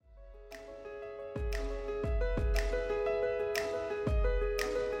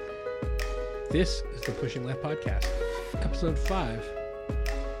This is the Pushing Left Podcast, Episode 5,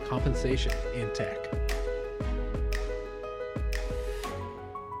 Compensation in Tech.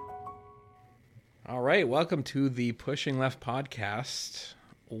 All right, welcome to the Pushing Left Podcast.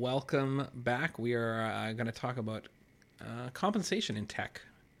 Welcome back. We are going to talk about compensation in tech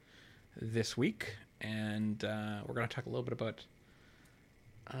this week, and we're going to talk a little bit about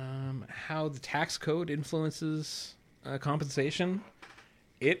how the tax code influences compensation.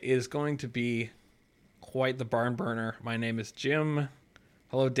 It is going to be quite the barn burner. My name is Jim.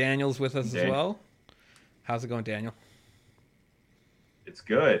 Hello, Daniel's with us as well. How's it going, Daniel? It's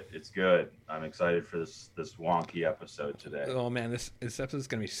good. It's good. I'm excited for this wonky episode today. Oh man, this episode is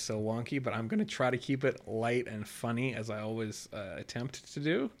going to be so wonky, but I'm going to try to keep it light and funny as I always attempt to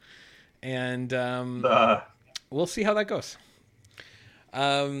do. And we'll see how that goes.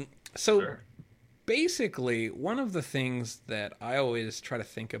 Sure. Basically, one of the things that I always try to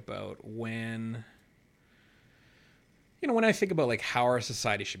think about when I think about like how our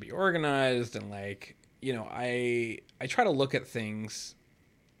society should be organized, and like, I try to look at things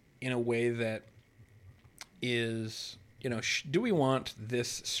in a way that is, do we want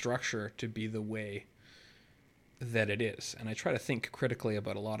this structure to be the way that it is? And I try to think critically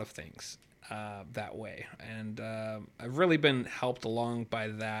about a lot of things that way. And I've really been helped along by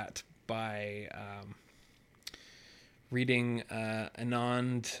that by reading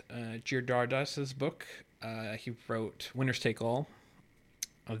Anand Giridharadas' book. He wrote Winners Take All,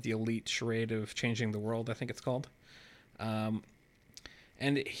 of the elite charade of changing the world, I think it's called. And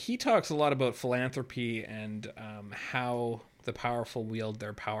he talks a lot about philanthropy and how the powerful wield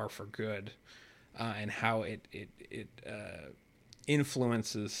their power for good, and how it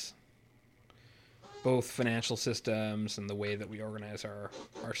influences both financial systems and the way that we organize our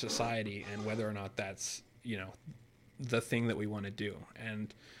society, and whether or not that's, the thing that we want to do.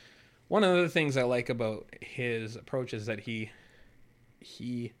 And one of the things I like about his approach is that he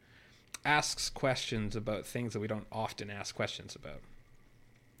asks questions about things that we don't often ask questions about.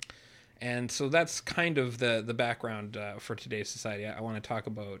 And so that's kind of the background for today's society. I want to talk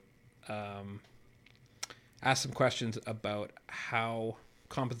about, ask some questions about how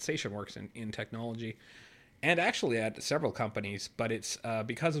compensation works in technology, and actually at several companies, but it's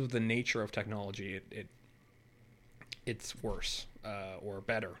because of the nature of technology, it's worse or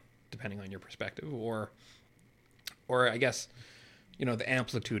better, depending on your perspective, or I guess, the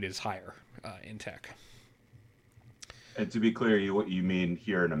amplitude is higher in tech. And to be clear, you mean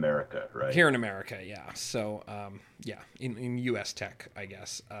here in America, right? Here in America, yeah. So, in U.S. tech, I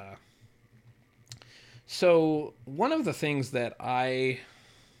guess. So one of the things that I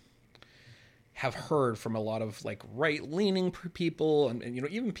have heard from a lot of like right-leaning people, and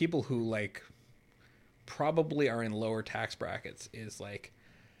even people who like probably are in lower tax brackets, is like,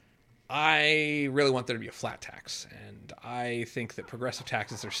 I really want there to be a flat tax, and I think that progressive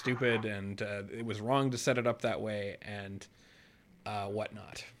taxes are stupid, and it was wrong to set it up that way, and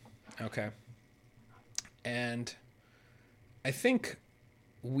whatnot. Okay. And I think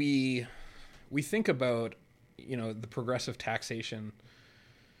we think about, the progressive taxation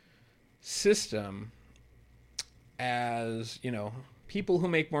system as, people who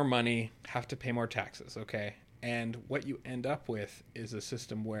make more money have to pay more taxes, okay? And what you end up with is a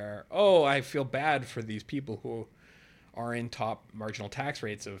system where, I feel bad for these people who are in top marginal tax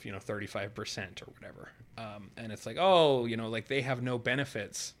rates of, 35% or whatever. And it's like, like they have no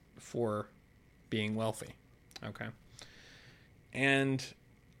benefits for being wealthy. Okay. And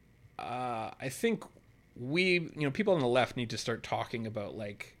I think people on the left need to start talking about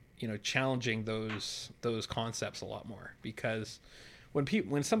like, challenging those concepts a lot more, because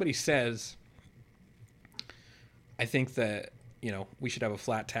when somebody says, I think that, we should have a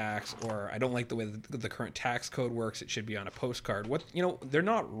flat tax, or I don't like the way the current tax code works, it should be on a postcard. They're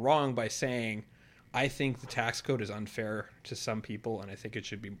not wrong by saying, I think the tax code is unfair to some people, and I think it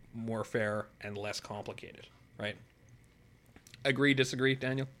should be more fair and less complicated, right? Agree, disagree,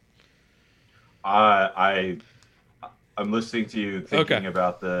 Daniel? I'm listening to you thinking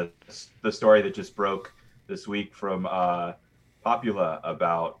about the story that just broke this week from Popula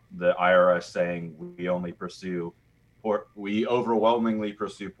about the IRS saying we overwhelmingly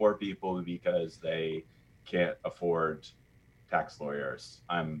pursue poor people because they can't afford tax lawyers.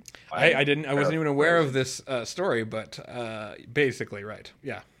 I wasn't even aware of this story, but basically, right.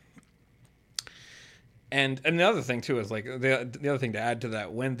 Yeah. And another thing too is like the other thing to add to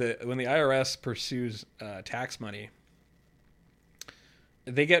that, when the IRS pursues tax money,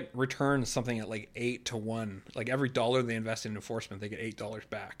 they get returned something at like 8 to 1. Like every dollar they invest in enforcement, they get $8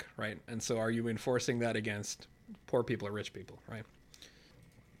 back, right? And so are you enforcing that against poor people or rich people, right?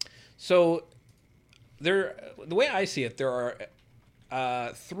 So the way I see it, there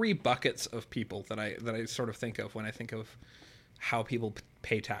are three buckets of people that I sort of think of when I think of how people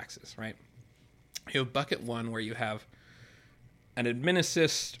pay taxes, right? You have bucket one, where you have an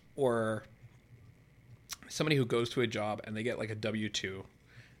administrator or somebody who goes to a job and they get like a W-2,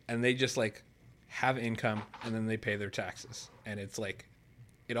 and they just like have income and then they pay their taxes, and it's like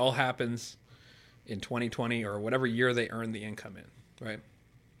it all happens in 2020 or whatever year they earn the income in, right?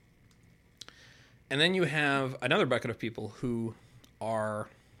 And then you have another bucket of people who are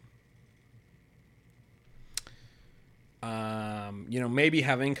maybe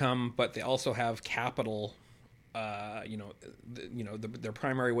have income, but they also have capital. Their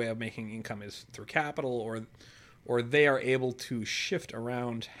primary way of making income is through capital, or they are able to shift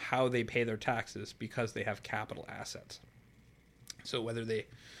around how they pay their taxes because they have capital assets. So whether they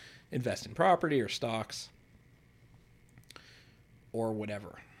invest in property or stocks or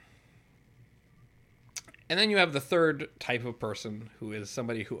whatever. And then you have the third type of person, who is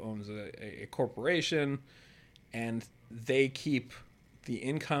somebody who owns a corporation, and they keep the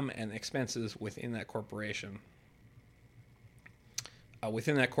income and expenses within that corporation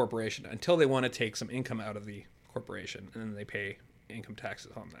until they want to take some income out of the corporation, and then they pay income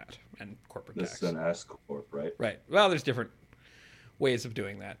taxes on that and corporate tax. This is an S corp, right? Right. Well, there's different ways of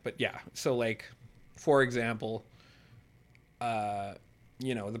doing that, but yeah. So, like, for example, the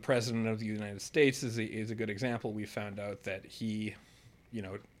president of the United States is a good example. We found out that he,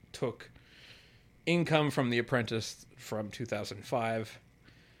 took income from The Apprentice from 2005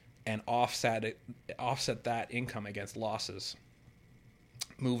 and offset that income against losses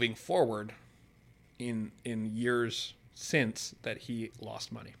moving forward in years since that he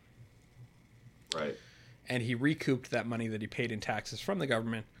lost money. Right. And he recouped that money that he paid in taxes from the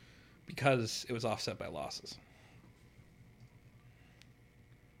government because it was offset by losses.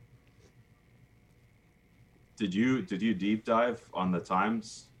 Did you deep dive on the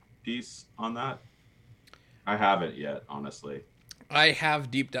Times piece on that? I haven't yet, honestly. I have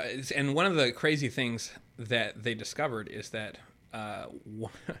deep dives, and one of the crazy things that they discovered is that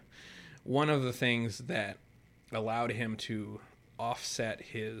one of the things that allowed him to offset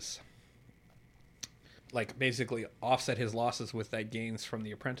his losses with that gains from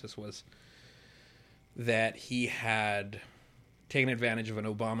The Apprentice was that he had taken advantage of an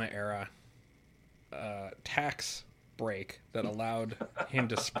Obama era tax break that allowed him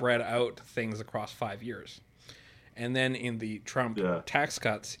to spread out things across 5 years. And then in the Trump tax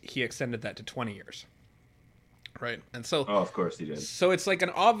cuts, he extended that to 20 years. Right. And so, of course he did. So it's like an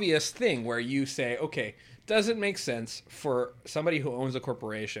obvious thing where you say, okay, does it make sense for somebody who owns a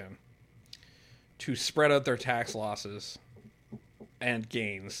corporation to spread out their tax losses and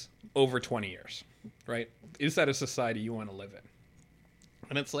gains over 20 years? Right. Is that a society you want to live in?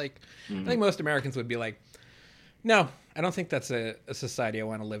 And it's like, I think most Americans would be like, no, I don't think that's a society I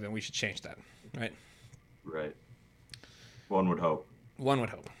want to live in. We should change that. Right. Right. One would hope. One would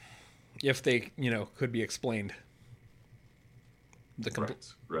hope. If they, could be explained the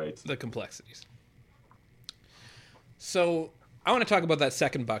complexities. So I want to talk about that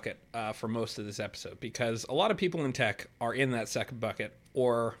second bucket for most of this episode, because a lot of people in tech are in that second bucket,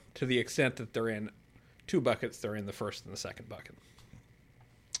 or to the extent that they're in two buckets, they're in the first and the second bucket,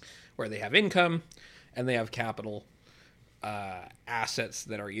 where they have income and they have capital assets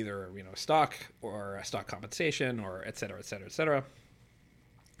that are either, stock or stock compensation or et cetera, et cetera, et cetera.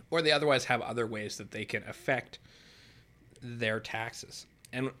 Or they otherwise have other ways that they can affect their taxes.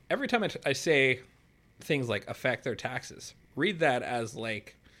 And every time I say things like affect their taxes, read that as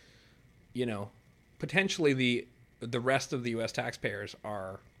like, potentially the rest of the U.S. taxpayers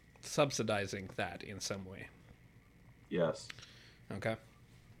are subsidizing that in some way. Yes. Okay.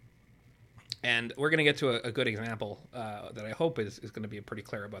 And we're going to get to a good example that I hope is going to be pretty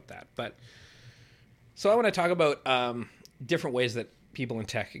clear about that. But so I want to talk about different ways that people in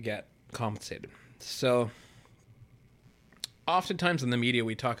tech get compensated. So oftentimes in the media,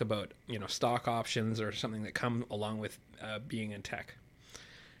 we talk about, stock options or something that come along with being in tech.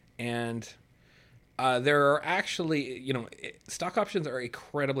 And there are actually, stock options are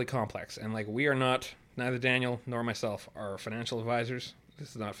incredibly complex. And like, we are not, neither Daniel nor myself are financial advisors. This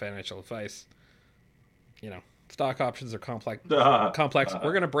is not financial advice. Stock options are complex. We're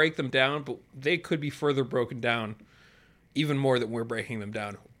going to break them down, but they could be further broken down, even more than we're breaking them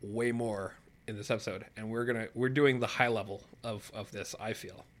down, way more in this episode. And we're doing the high level of this, I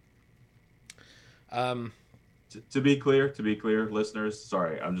feel. To be clear, listeners,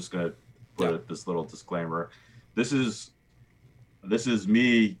 sorry, I'm just going to put this little disclaimer. This is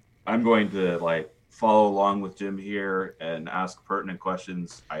me. I'm going to follow along with Jim here and ask pertinent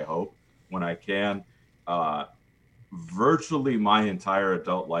questions, I hope, when I can. virtually my entire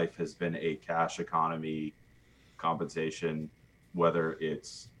adult life has been a cash economy compensation, whether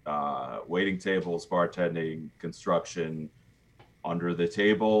it's waiting tables, bartending, construction, under the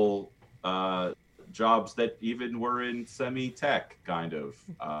table jobs that even were in semi-tech kind of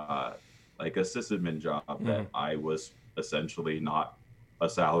like a sysadmin job that I was essentially not a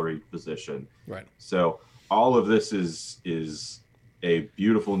salaried position. Right. So all of this is a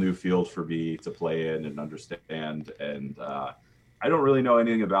beautiful new field for me to play in and understand, and I don't really know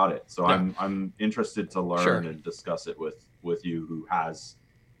anything about it, so yeah. I'm interested to learn and discuss it with you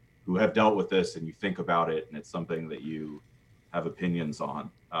who have dealt with this, and you think about it, and it's something that you have opinions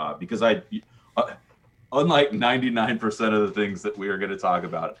on. Because unlike 99% of the things that we are going to talk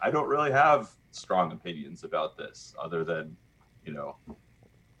about, I don't really have strong opinions about this, other than,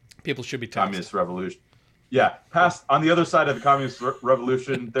 people should be taxed. Communist revolution. Yeah, on the other side of the communist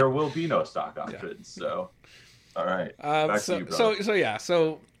revolution, there will be no stock options. Yeah. So, all right. Back to you, brother.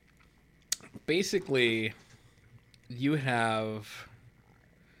 So basically, you have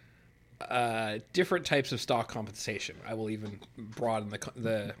different types of stock compensation. I will even broaden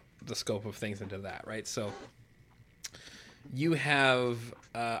the scope of things into that, right? So you have,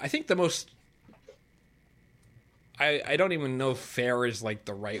 I think the most, I don't even know if fair is like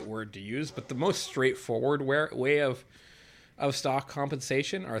the right word to use, but the most straightforward way of stock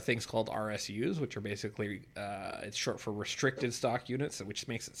compensation are things called RSUs, which are basically, it's short for restricted stock units, which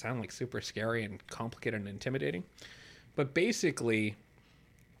makes it sound like super scary and complicated and intimidating. But basically,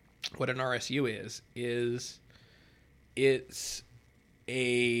 what an RSU is it's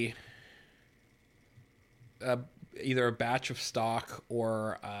either a batch of stock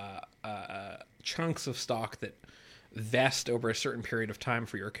or chunks of stock that vest over a certain period of time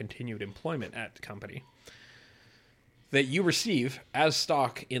for your continued employment at the company that you receive as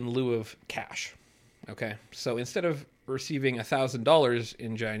stock in lieu of cash. Okay, so instead of receiving $1,000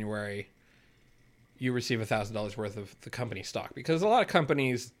 in January, you receive $1,000 worth of the company stock, because a lot of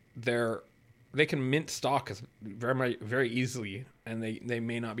companies they can mint stock very, very easily, and they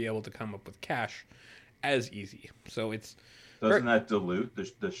may not be able to come up with cash as easy. So doesn't that dilute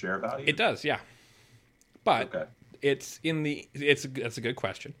the share value? It does, yeah. But okay. That's a good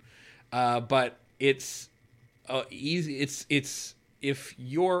question. But it's easy. It's if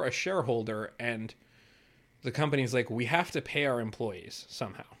you're a shareholder and the company's like, we have to pay our employees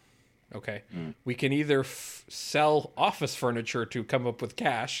somehow. Okay, we can either sell office furniture to come up with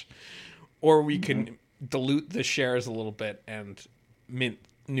cash, or we can dilute the shares a little bit and mint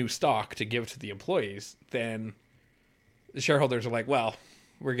new stock to give to the employees. Then the shareholders are like, well,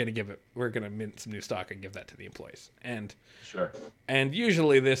 we're going to mint some new stock and give that to the employees. And sure. And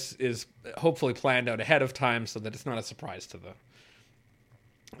usually this is hopefully planned out ahead of time so that it's not a surprise to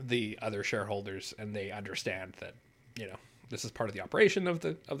the other shareholders, and they understand that, this is part of the operation of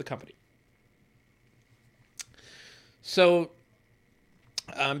the company. So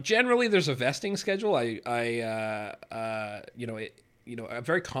generally there's a vesting schedule. A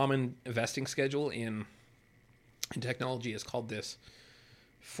very common vesting schedule in technology is called this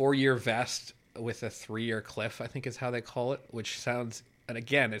 4-year vest with a 3-year cliff, I think is how they call it, which sounds, and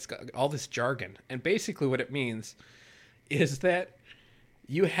again, it's got all this jargon. And basically what it means is that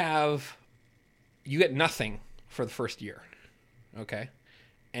you get nothing for the first year. Okay.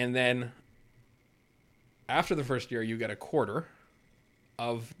 And then after the first year, you get a quarter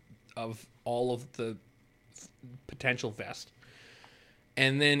of all of the potential vest.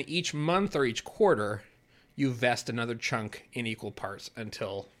 And then each month or each quarter, you vest another chunk in equal parts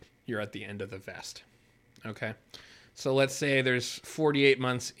until you're at the end of the vest. Okay. So let's say there's 48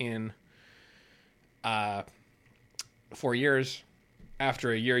 months in 4 years.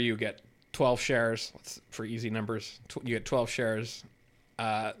 After a year, you get 12 shares. For easy numbers, you get 12 shares.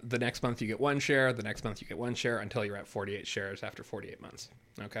 The next month you get 1 share. The next month you get 1 share until you're at 48 shares after 48 months.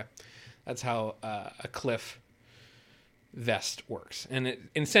 Okay. That's how a cliff vest works. And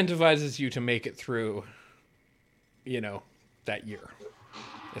it incentivizes you to make it through, that year,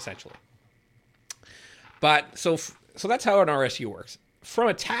 essentially. But so that's how an RSU works. From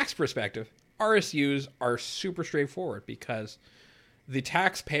a tax perspective, RSUs are super straightforward because the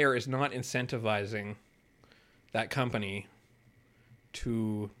taxpayer is not incentivizing that company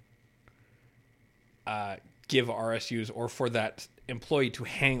to give RSUs or for that employee to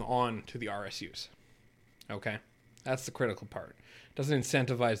hang on to the RSUs. Okay? That's the critical part. It doesn't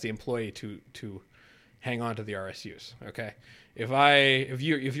incentivize the employee to hang on to the RSUs. Okay? If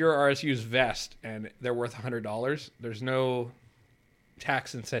your RSUs vest and they're worth $100, there's no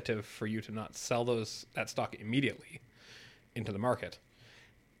tax incentive for you to not sell that stock immediately into the market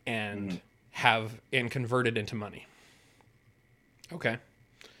and have and converted into money. Okay.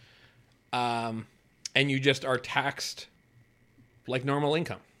 And you just are taxed like normal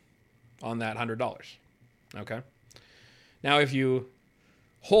income on that $100. Okay. Now, if you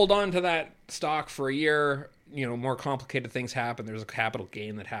hold on to that stock for a year, more complicated things happen. There's a capital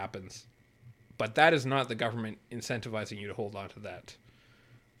gain that happens, but that is not the government incentivizing you to hold on to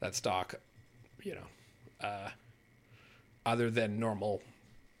that stock, other than normal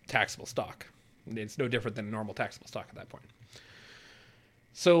taxable stock. It's no different than normal taxable stock at that point.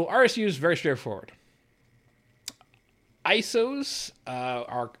 So RSU is very straightforward. ISOs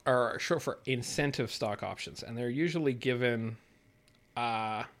are short for incentive stock options, and they're usually given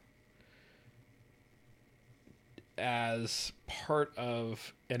as part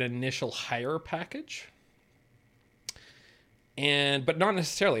of an initial hire package. But not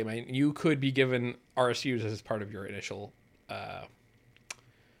necessarily. I mean, you could be given RSUs as part of your initial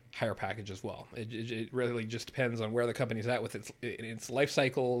hire package as well. It really just depends on where the company's at with its life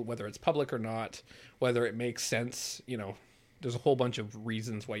cycle, whether it's public or not, whether it makes sense. There's a whole bunch of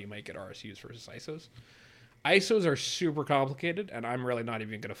reasons why you might get RSUs versus ISOs. ISOs are super complicated, and I'm really not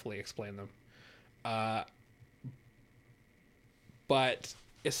even going to fully explain them. But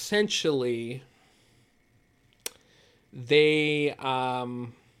essentially, they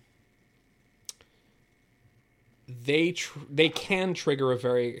can trigger a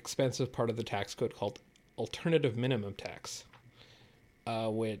very expensive part of the tax code called alternative minimum tax,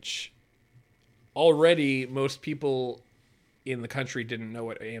 which already most people in the country didn't know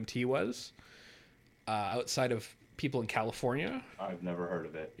what AMT was, outside of people in California. I've never heard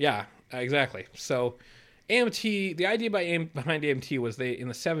of it. Yeah, exactly. So AMT, the idea behind AMT was in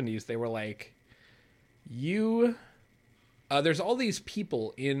the 70s, they were like, there's all these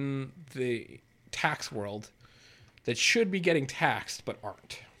people in the tax world that should be getting taxed but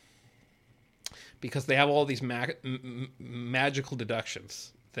aren't, because they have all these magical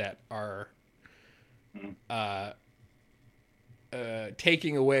deductions that are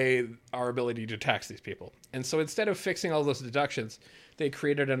taking away our ability to tax these people. And so instead of fixing all those deductions, they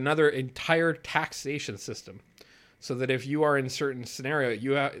created another entire taxation system, so that if you are in a certain scenario,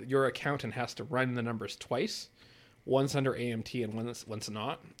 your accountant has to run the numbers twice, once under AMT and once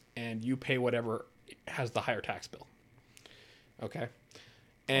not, and you pay whatever has the higher tax bill. Okay.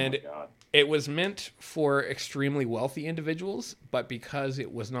 And it was meant for extremely wealthy individuals, but because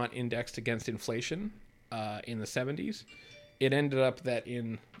it was not indexed against inflation in the 70s, it ended up that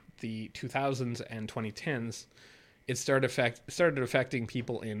in the 2000s and 2010s, it started affecting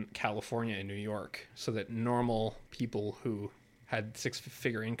people in California and New York, so that normal people who had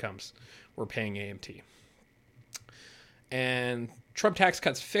six-figure incomes were paying AMT. And Trump tax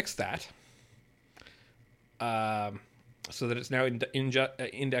cuts fixed that, so that it's now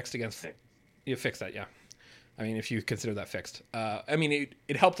indexed against. You fix that, yeah. I mean, if you consider that fixed.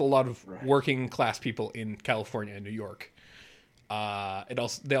 It helped a lot of working class people in California and New York.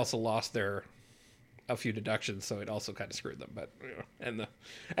 They also lost a few deductions, so it also kind of screwed them. But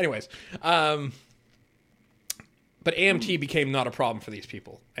anyways, but AMT became not a problem for these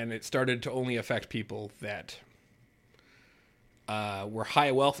people, and it started to only affect people that were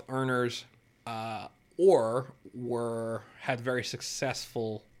high wealth earners, or had very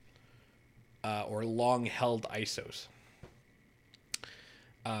successful or long held ISOs.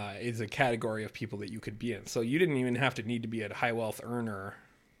 Is a category of people that you could be in. So you didn't even have to need to be a high wealth earner.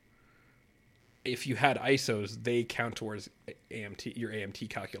 If you had ISOs, they count towards your AMT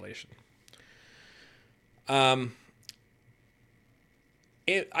calculation. ISOs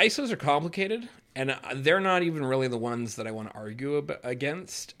are complicated, and they're not even really the ones that I want to argue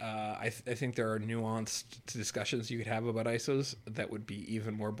against. I think there are nuanced discussions you could have about ISOs that would be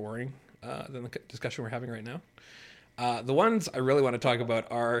even more boring than the discussion we're having right now. The ones I really want to talk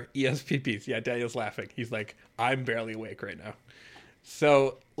about are ESPPs. Yeah, Daniel's laughing. He's like, I'm barely awake right now.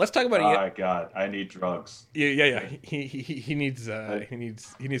 So let's talk about. Oh God, I need drugs. Yeah. He needs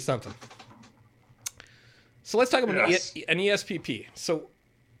something. So let's talk about an ESPP. So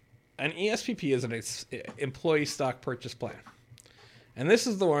an ESPP is an employee stock purchase plan, and this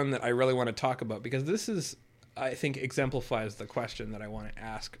is the one that I really want to talk about, because this is, I think, exemplifies the question that I want to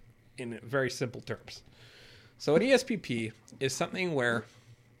ask in very simple terms. So an ESPP is something where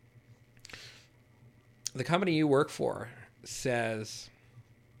the company you work for says,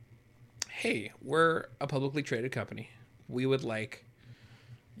 hey, we're a publicly traded company. We would like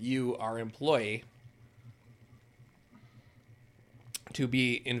you, our employee, to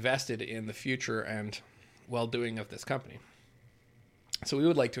be invested in the future and well-doing of this company. So we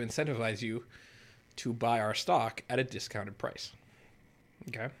would like to incentivize you to buy our stock at a discounted price.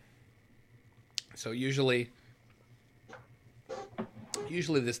 Okay? So usually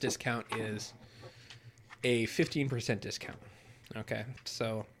this discount is a 15% discount. Okay,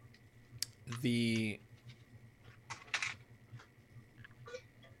 so let's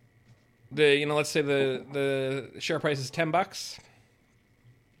say the share price is $10.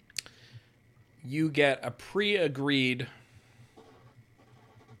 You get a pre-agreed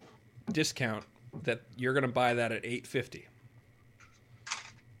discount that you're going to buy that at $8.50.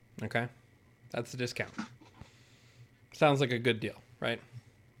 Okay, that's the discount. Sounds like a good deal, right?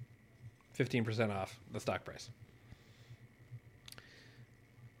 15% off the stock price.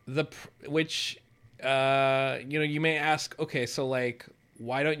 You may ask, okay, so like,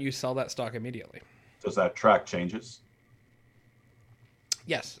 why don't you sell that stock immediately? Does that track changes?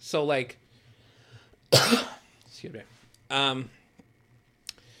 Yes. So like, excuse me.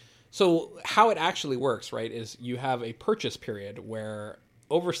 So how it actually works, right, is you have a purchase period where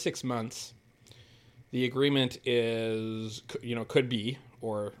over 6 months, the agreement is, could be,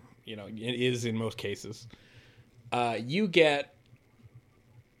 or, it is in most cases, you get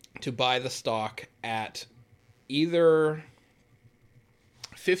to buy the stock at either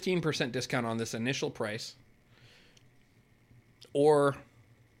 15% discount on this initial price, or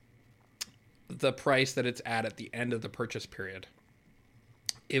the price that it's at the end of the purchase period,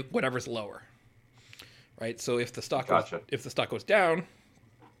 whatever's lower, right? So if the stock goes down,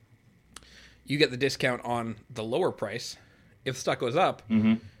 you get the discount on the lower price. If the stock goes up,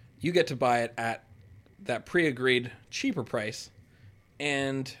 you get to buy it at that pre-agreed cheaper price,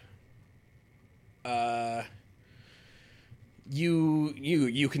 and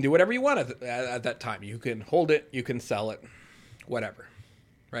you can do whatever you want at that time. You can hold it, you can sell it, whatever,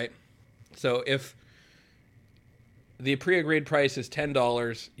 right? So if the pre-agreed price is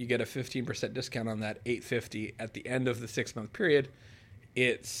 $10, you get a 15% discount on that, $8.50. At the end of the 6-month period,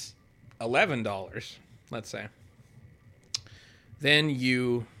 it's $11, let's say. Then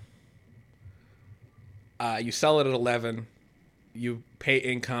you sell it at $11. You pay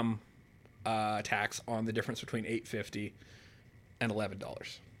income tax on the difference between $8.50 and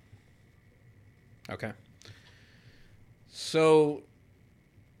 $11. Okay. So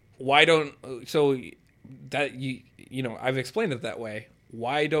I've explained it that way.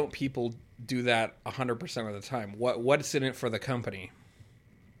 Why don't people do that 100% of the time? What's in it for the company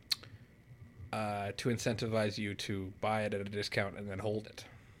to incentivize you to buy it at a discount and then hold it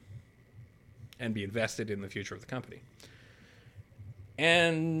and be invested in the future of the company?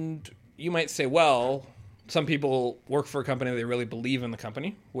 And you might say, well, some people work for a company, they really believe in the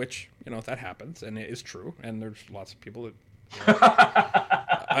company, which, that happens, and it is true. And there's lots of people that,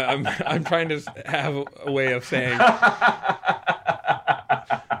 I'm trying to have a way of saying.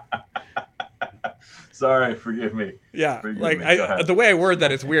 Sorry, forgive me. Yeah, the way I word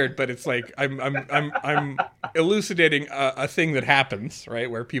that is weird, but it's like I'm elucidating a thing that happens, right?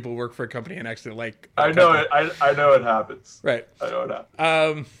 Where people work for a company and actually like. I know it happens. Right. I know it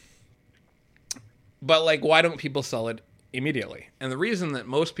happens. But like, why don't people sell it immediately? And the reason that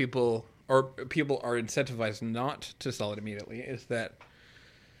most people are incentivized not to sell it immediately is that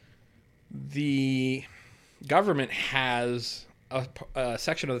the government has a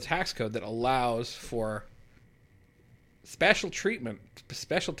section of the tax code that allows for special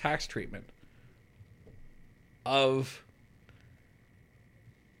tax treatment of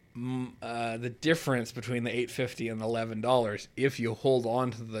the difference between the $8.50 and the $11 if you hold on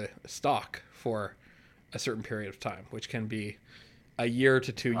to the stock for a certain period of time, which can be a year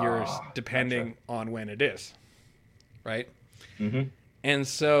to 2 years, depending on when it is, right? Mm-hmm. And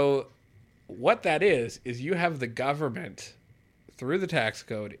so what that is you have the government, through the tax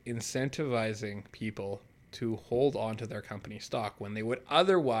code, incentivizing people to hold on to their company stock when they would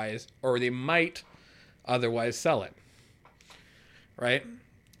otherwise, or they might otherwise sell it, right?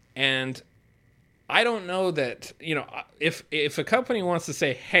 And I don't know that, if a company wants to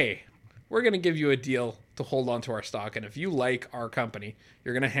say, hey, we're going to give you a deal to hold on to our stock, and if you like our company,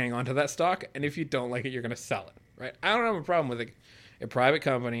 you're going to hang on to that stock, and if you don't like it, you're going to sell it, right? I don't have a problem with a private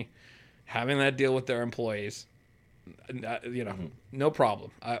company having that deal with their employees, no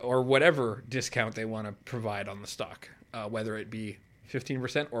problem, or whatever discount they want to provide on the stock, whether it be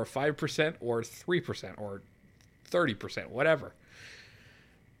 15% or 5% or 3% or 30%, whatever.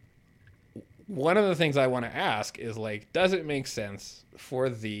 One of the things I want to ask is, like, does it make sense for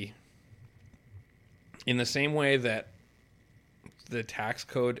in the same way that the tax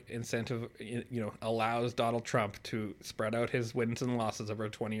code incentive, allows Donald Trump to spread out his wins and losses over a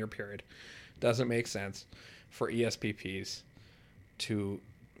 20-year period, doesn't make sense for ESPPs to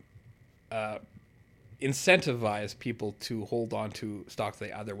incentivize people to hold on to stock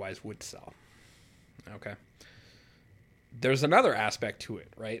they otherwise would sell. Okay. There's another aspect to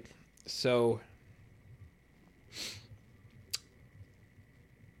it, right? So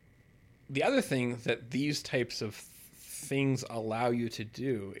the other thing that these types of things allow you to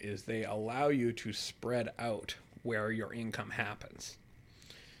do is they allow you to spread out where your income happens.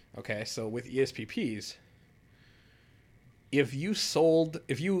 Okay, so with ESPPs, if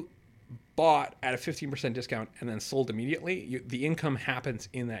you bought at a 15% discount and then sold immediately, the income happens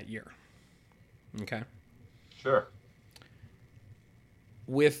in that year. Okay? Sure.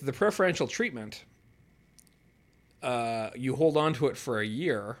 With the preferential treatment, you hold on to it for a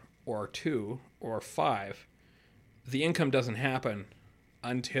year or 2 or 5. The income doesn't happen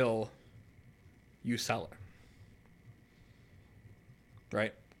until you sell it.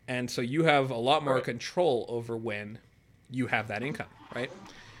 Right? And so you have a lot more control over when you have that income, right?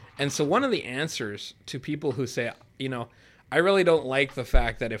 And so one of the answers to people who say, I really don't like the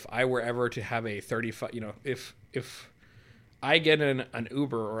fact that if I were ever to have a 35, if I get an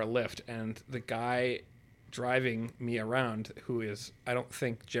Uber or a Lyft and the guy driving me around, who is, I don't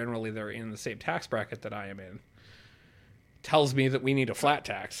think generally they're in the same tax bracket that I am in, tells me that we need a flat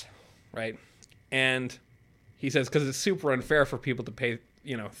tax, right? And he says, because it's super unfair for people to pay,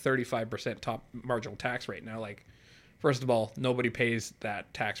 35% top marginal tax rate. Now, like, first of all, nobody pays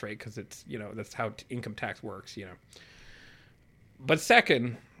that tax rate because it's, that's how income tax works, But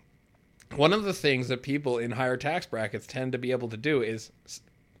second, one of the things that people in higher tax brackets tend to be able to do is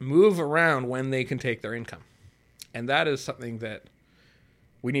move around when they can take their income. And that is something that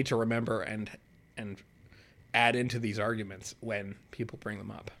we need to remember and add into these arguments when people bring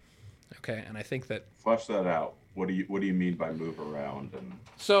them up. Okay, and I think that... Flesh that out. What do you mean by move around? And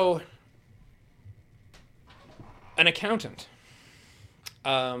so, an accountant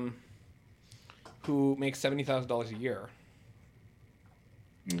who makes $70,000 a year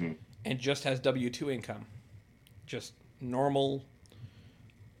mm-hmm. and just has W-2 income, just normal.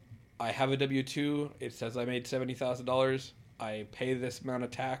 I have a W-2. It says I made $70,000. I pay this amount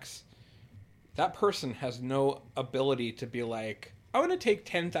of tax. That person has no ability to be like, I want to take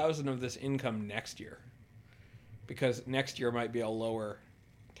 10,000 of this income next year, because next year might be a lower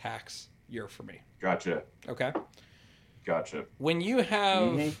tax year for me. Gotcha. Okay. Gotcha. When you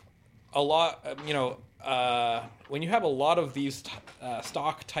have a lot, when you have a lot of these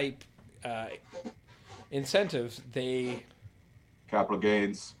stock type incentives, capital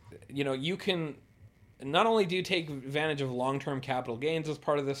gains. You can not only do you take advantage of long-term capital gains as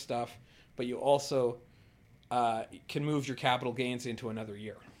part of this stuff, but you also can move your capital gains into another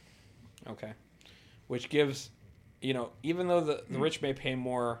year. Okay. Which gives, even though the rich may pay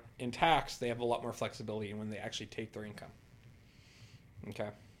more in tax, they have a lot more flexibility when they actually take their income. Okay.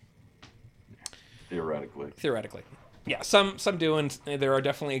 Theoretically. Yeah, some do, and there are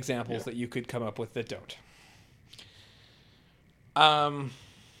definitely examples that you could come up with that don't.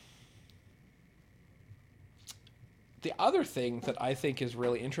 The other thing that I think is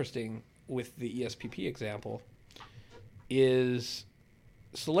really interesting with the ESPP example is,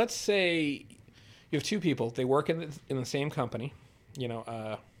 so let's say you have two people, they work in the same company,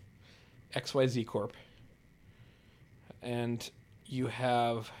 XYZ Corp, and you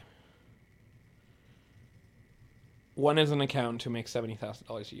have one is an accountant who makes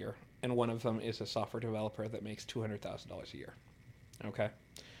 $70,000 a year, and one of them is a software developer that makes $200,000 a year. Okay,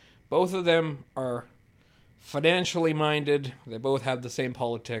 both of them are financially minded. They both have the same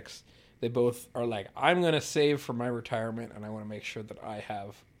politics. They both are like, I'm going to save for my retirement, and I want to make sure that I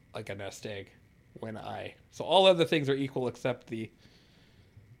have like a nest egg so all other things are equal except the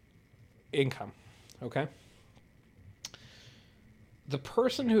income. Okay. The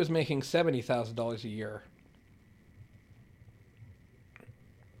person who is making $70,000 a year,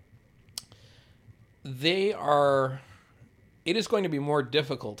 it is going to be more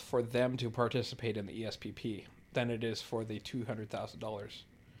difficult for them to participate in the ESPP than it is for the $200,000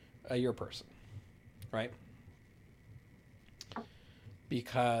 a year person, right?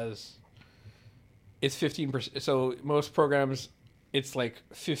 Because it's 15%. So most programs, it's like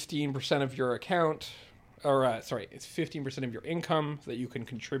 15% of your account, it's 15% of your income that you can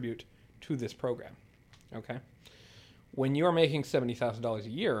contribute to this program. Okay. When you're making $70,000 a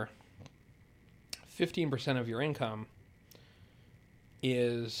year, 15% of your income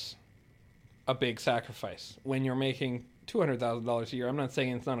is a big sacrifice. When you're making $200,000 a year, I'm not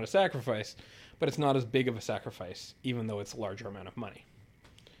saying it's not a sacrifice, but it's not as big of a sacrifice, even though it's a larger amount of money.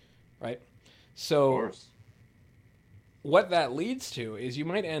 Right? So what that leads to is you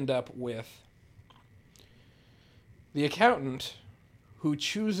might end up with the accountant who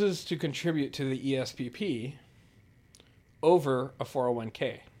chooses to contribute to the ESPP over a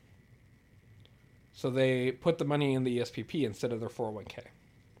 401k. So they put the money in the ESPP instead of their 401k.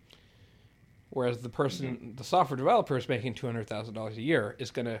 Whereas the person, the software developer is making $200,000 a year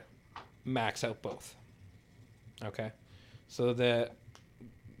is going to max out both. Okay? So the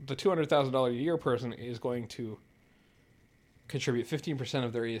 $200,000 a year person is going to contribute 15%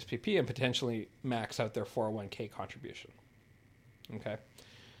 of their ESPP and potentially max out their 401k contribution. Okay?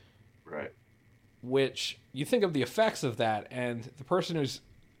 Right. Which, you think of the effects of that, and the person who's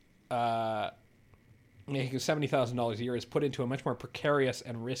making $70,000 a year is put into a much more precarious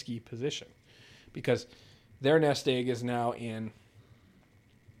and risky position because their nest egg is now in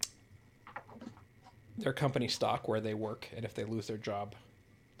their company stock where they work, and if they lose their job,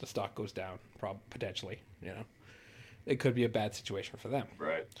 the stock goes down, potentially, you know. It could be a bad situation for them.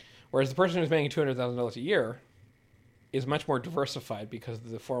 Right. Whereas the person who's making $200,000 a year is much more diversified because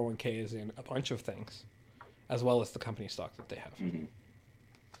the 401k is in a bunch of things, as well as the company stock that they have.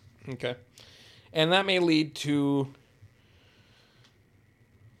 Mm-hmm. Okay. And that may lead to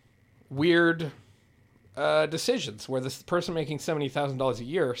weird decisions where this person making $70,000 a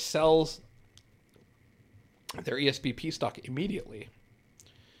year sells their ESPP stock immediately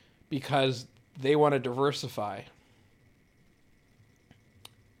because they want to diversify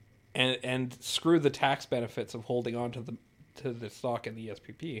and screw the tax benefits of holding on to the stock in the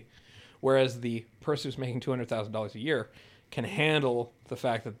ESPP, whereas the person who's making $200,000 a year can handle the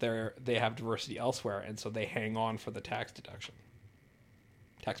fact that they have diversity elsewhere, and so they hang on for the tax deduction.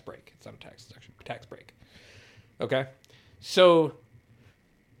 Tax break. It's not a tax deduction. Tax break. Okay? So,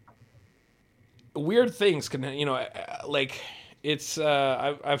 weird things can, you know, like, it's,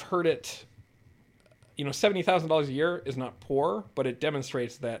 I've heard it, you know, $70,000 a year is not poor, but it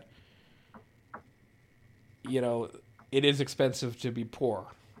demonstrates that, you know, it is expensive to be poor,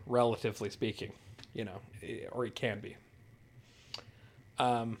 relatively speaking, you know, or it can be.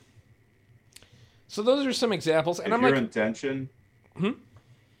 So those are some examples, and I'm your intention.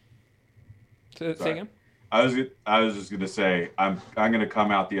 Say again. I was just gonna say I'm gonna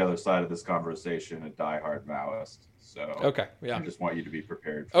come out the other side of this conversation a diehard Maoist. So okay, yeah. I just want you to be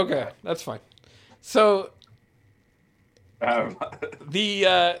prepared. That's fine. So so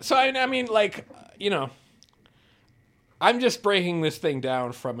I mean, like, you know, I'm just breaking this thing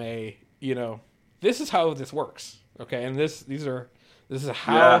down from a, you know, this is how this works. Okay, and this is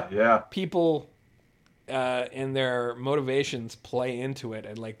how people and their motivations play into it,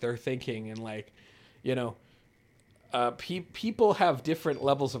 and like their thinking, and like, you know, people have different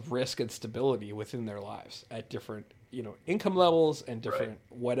levels of risk and stability within their lives at different, you know, income levels and different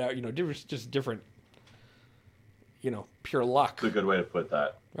whatever, you know, different, you know, pure luck. That's a good way to put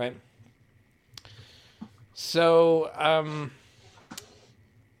that. Right. So,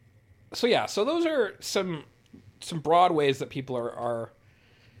 so those are some broad ways that people are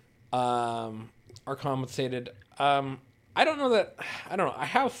compensated. I don't know. I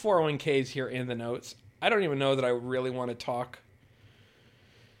have 401ks here in the notes. I don't even know that I really want to talk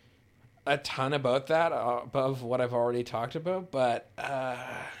a ton about that above what I've already talked about, but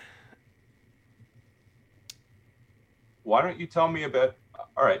why don't you tell me about,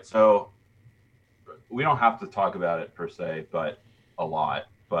 all right, so we don't have to talk about it per se, but a lot,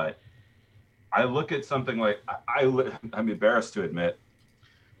 but I look at something like, I'm embarrassed to admit,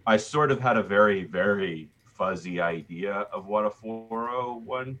 I sort of had a very, very fuzzy idea of what a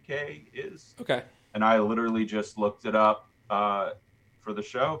 401k is. Okay. And I literally just looked it up for the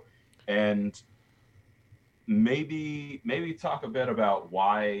show, and maybe talk a bit about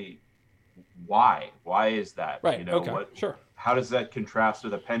why is that? Right. You know, okay. Sure. How does that contrast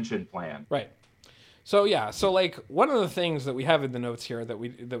with a pension plan? Right. So so like one of the things that we have in the notes here that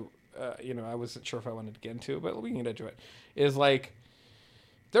you know, I wasn't sure if I wanted to get into, but we can get into it, is like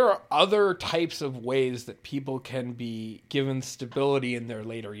there are other types of ways that people can be given stability in their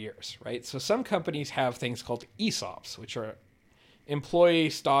later years, right? So some companies have things called ESOPs, which are employee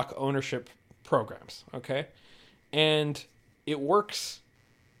stock ownership programs, okay? And it works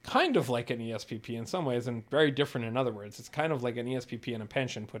kind of like an ESPP in some ways and very different in other words. It's kind of like an ESPP and a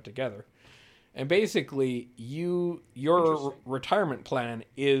pension put together. And basically, your retirement plan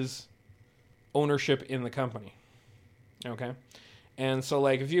is ownership in the company, okay? And so,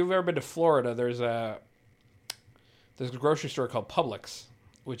 like, if you've ever been to Florida, there's a grocery store called Publix,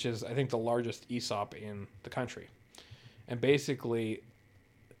 which is, I think, the largest ESOP in the country. And basically,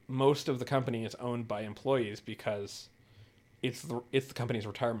 most of the company is owned by employees because it's the company's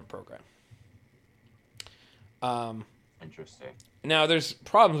retirement program. Interesting. Now, there's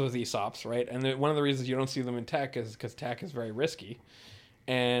problems with ESOPs, right? And one of the reasons you don't see them in tech is because tech is very risky.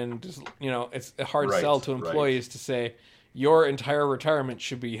 And, you know, it's a hard sell to employees to say, your entire retirement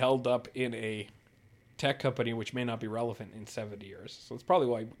should be held up in a tech company, which may not be relevant in 70 years. So it's probably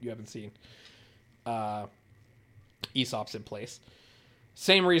why you haven't seen ESOPs in place.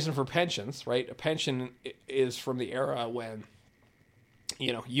 Same reason for pensions, right? A pension is from the era when,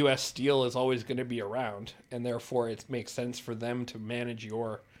 U.S. Steel is always going to be around, and therefore it makes sense for them to manage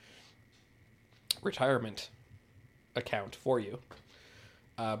your retirement account for you.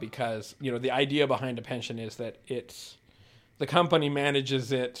 Because, the idea behind a pension is that the company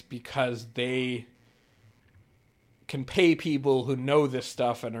manages it because they can pay people who know this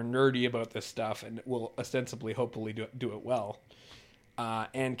stuff and are nerdy about this stuff and will ostensibly, hopefully do it well,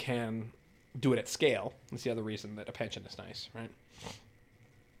 and can do it at scale. That's the other reason that a pension is nice, right?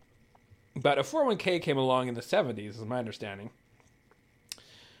 But a 401k came along in the 70s, is my understanding,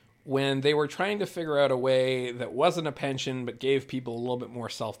 when they were trying to figure out a way that wasn't a pension but gave people a little bit more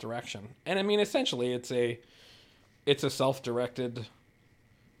self-direction. And I mean, essentially, it's a self-directed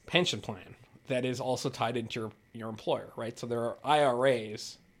pension plan that is also tied into your employer, right? So there are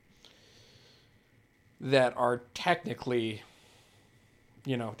IRAs that are technically,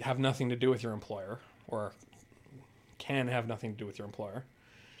 have nothing to do with your employer, or can have nothing to do with your employer,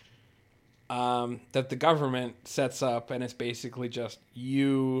 that the government sets up, and it's basically just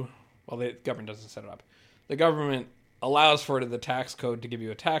the government doesn't set it up. The government allows for it in the tax code to give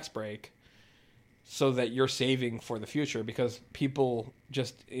you a tax break so that you're saving for the future, because people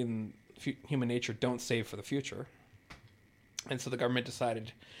just in human nature don't save for the future. And so the government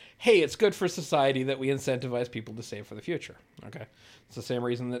decided, hey, it's good for society that we incentivize people to save for the future. Okay. It's the same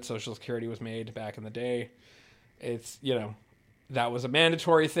reason that Social Security was made back in the day. It's, that was a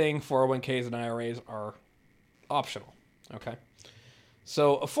mandatory thing. 401ks and IRAs are optional. Okay.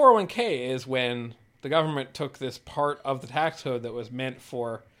 So a 401k is when the government took this part of the tax code that was meant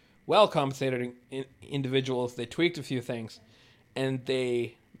for well-compensated individuals, they tweaked a few things, and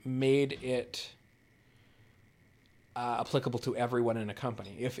they made it applicable to everyone in a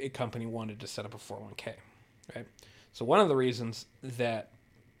company if a company wanted to set up a 401k, right? So one of the reasons that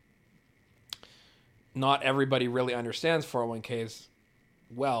not everybody really understands 401ks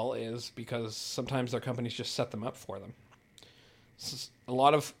well is because sometimes their companies just set them up for them. A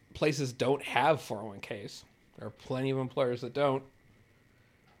lot of places don't have 401ks. There are plenty of employers that don't.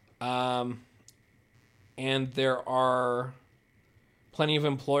 And there are plenty of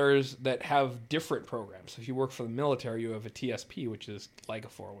employers that have different programs. If you work for the military, you have a TSP, which is like a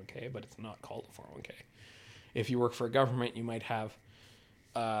 401k, but it's not called a 401k. If you work for a government, you might have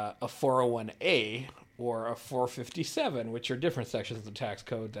a 401A or a 457, which are different sections of the tax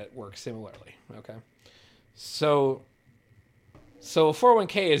code that work similarly. Okay, so a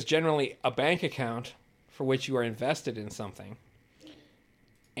 401k is generally a bank account for which you are invested in something,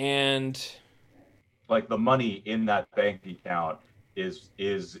 and like the money in that bank account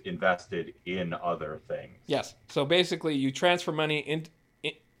is invested in other things. Yes. So basically, you transfer money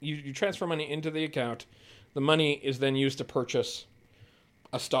you transfer money into the account. The money is then used to purchase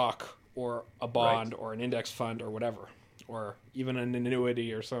a stock or a bond, right, or an index fund or whatever, or even an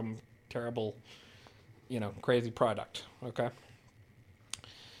annuity or some terrible, crazy product. Okay.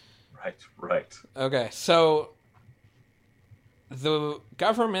 Right. Okay. So the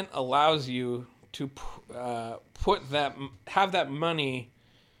government allows you to have that money,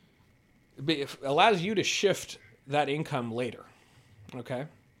 allows you to shift that income later. Okay.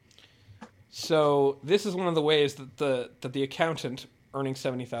 So this is one of the ways that the accountant earning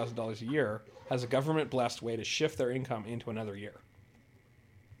 $70,000 a year has a government-blessed way to shift their income into another year,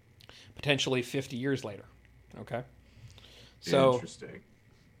 potentially 50 years later. Okay. So interesting.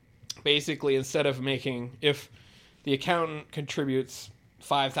 Basically, instead of if the accountant contributes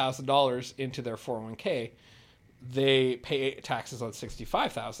 $5,000 into their 401k, they pay taxes on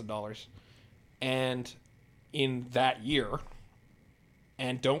 $65,000 and in that year,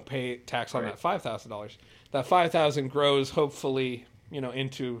 and don't pay tax on that $5,000. That $5,000 grows hopefully,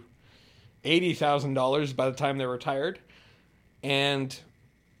 into $80,000 by the time they're retired, and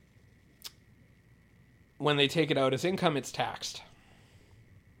when they take it out as income, it's taxed.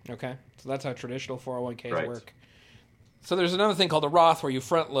 Okay, so that's how traditional 401ks work. So there's another thing called a Roth where you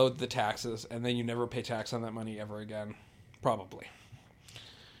front load the taxes and then you never pay tax on that money ever again, probably.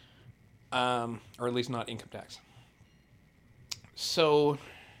 Or at least not income tax. So,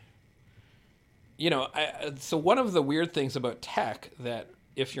 so one of the weird things about tech that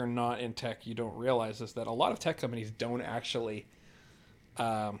if you're not in tech, you don't realize is that a lot of tech companies don't actually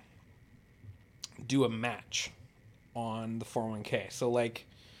do a match on the 401k. So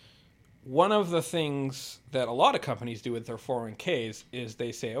one of the things that a lot of companies do with their 401ks is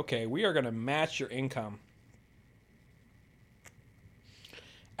they say, okay, we are going to match your income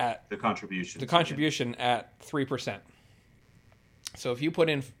at the contribution. The contribution at 3%. So if you put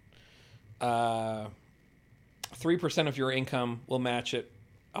in 3% of your income, will match it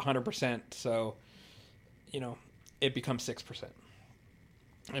 100%. So, it becomes 6%.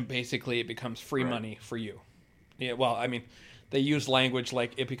 And basically it becomes free money for you. Yeah, well, I mean, they use language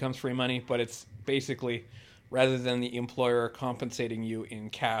like it becomes free money, but it's basically, rather than the employer compensating you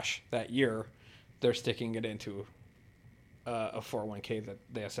in cash that year, they're sticking it into a 401k that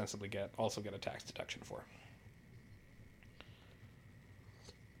they ostensibly also get a tax deduction for.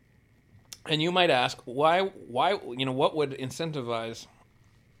 And you might ask, why, what would incentivize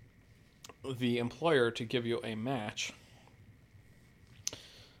the employer to give you a match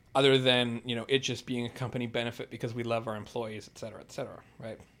other than, it just being a company benefit because we love our employees, et cetera,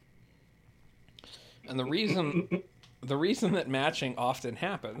 right? And the reason that matching often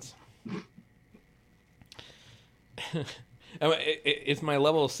happens is my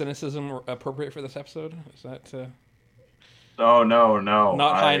level of cynicism appropriate for this episode? Is that Oh, no.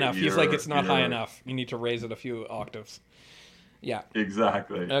 Not high enough. He's like, it's not high enough. You need to raise it a few octaves. Yeah.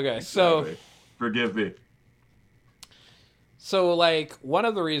 Exactly. Okay, exactly. So... Forgive me. So, like, one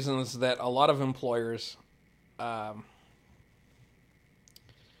of the reasons that a lot of employers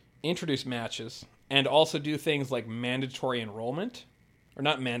introduce matches and also do things like mandatory enrollment, or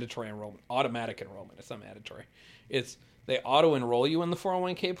not mandatory enrollment, automatic enrollment. It's not mandatory. It's they auto-enroll you in the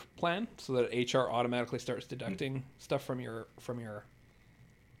 401k plan so that HR automatically starts deducting stuff from your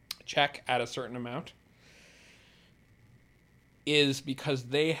check at a certain amount, is because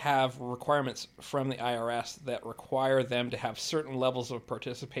they have requirements from the IRS that require them to have certain levels of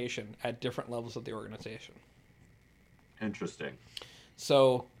participation at different levels of the organization. Interesting.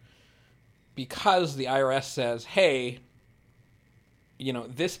 So, because the IRS says, hey,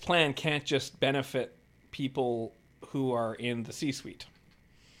 this plan can't just benefit people who are in the C-suite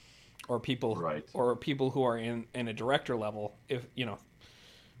or people who are in a director level. If,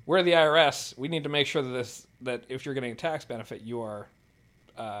 we're the IRS, we need to make sure that if you're getting a tax benefit, you are,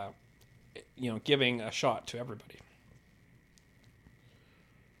 giving a shot to everybody.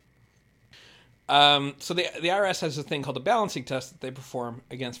 So the IRS has a thing called a balancing test that they perform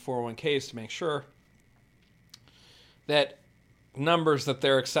against 401ks to make sure that numbers that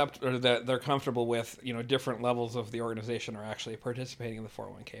that they're comfortable with, different levels of the organization are actually participating in the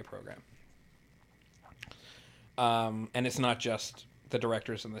 401k program. And it's not just the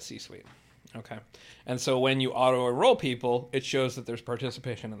directors in the C-suite. Okay. And so when you auto-enroll people, it shows that there's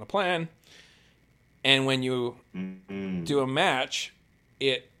participation in the plan. And when you do a match,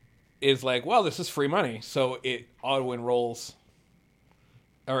 it is like, well, this is free money. So it auto-enrolls,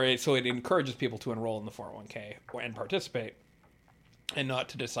 so it encourages people to enroll in the 401k and participate, and not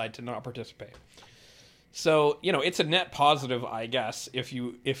to decide to not participate. So, it's a net positive, I guess, if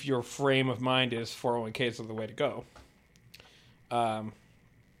your frame of mind is 401ks are the way to go.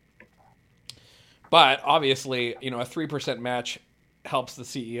 But obviously, a 3% match helps the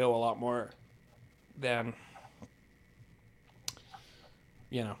CEO a lot more than,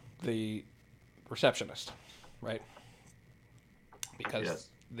 the receptionist, right? Because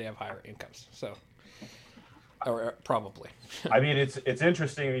they have higher incomes. So, or probably. I mean, it's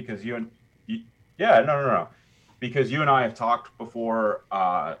interesting because because you and I have talked before,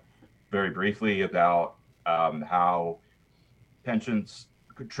 very briefly about how pensions,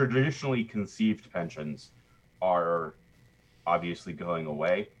 traditionally conceived pensions, are obviously going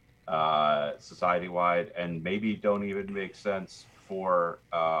away society-wide, and maybe don't even make sense for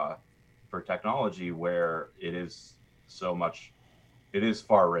technology where it is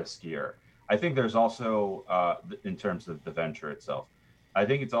far riskier. I think there's also, in terms of the venture itself, I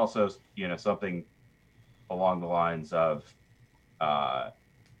think it's also, something along the lines of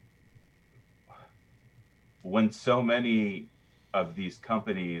when so many of these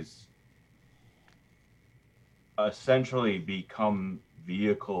companies essentially become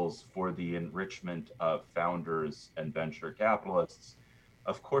vehicles for the enrichment of founders and venture capitalists,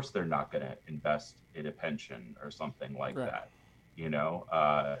 of course they're not going to invest in a pension or something like that.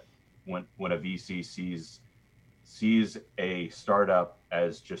 When a VC sees a startup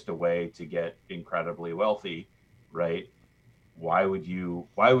as just a way to get incredibly wealthy, right? Why would you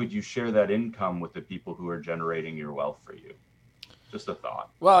share that income with the people who are generating your wealth for you? Just a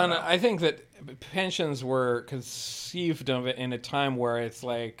thought. Well, and I think that pensions were conceived of in a time where it's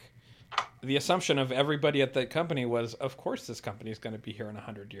like the assumption of everybody at that company was, of course, this company is going to be here in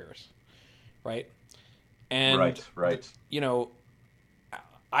 100 years, right? And right.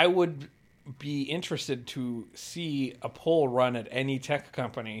 I would be interested to see a poll run at any tech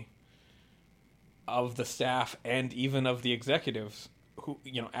company of the staff and even of the executives who,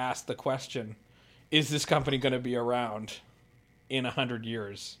 asked the question, is this company going to be around in 100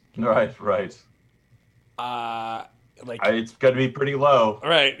 years? Right. It's going to be pretty low.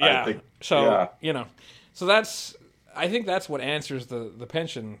 Right. Yeah. I think, so, I think that's what answers the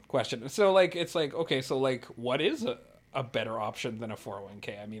pension question. So it's okay, so what is a better option than a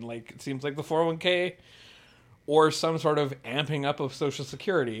 401k? I mean, it seems like the 401k or some sort of amping up of Social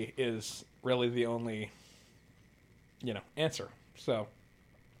Security is really the only, answer. So,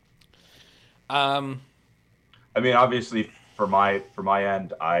 I mean, obviously for my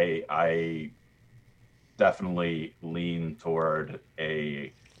end, I definitely lean toward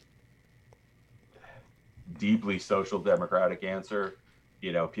a deeply social democratic answer.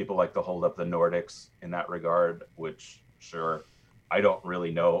 People like to hold up the Nordics in that regard, which sure, I don't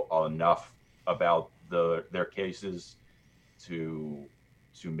really know enough about their cases to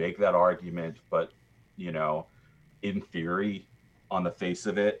make that argument, but in theory, on the face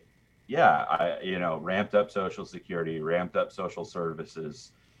of it, yeah, ramped up Social Security, ramped up social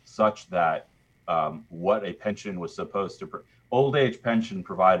services, such that what a pension was supposed to old age pension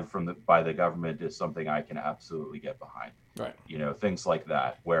provided by the government is something I can absolutely get behind. Right. Things like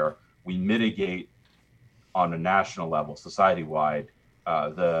that, where we mitigate on a national level, society-wide,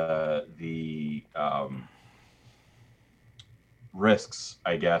 the risks,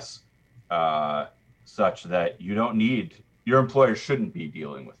 I guess, such that your employer shouldn't be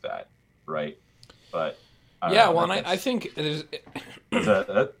dealing with that, right? But I think there's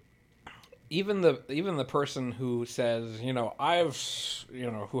even the person who says,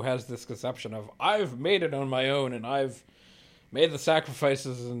 who has this conception of I've made it on my own and I've made the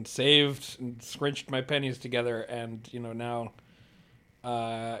sacrifices and saved and scrunched my pennies together and now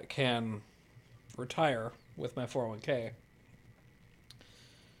can retire with my 401k.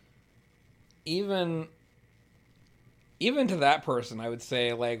 Even to that person, I would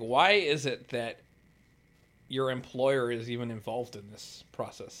say, why is it that your employer is even involved in this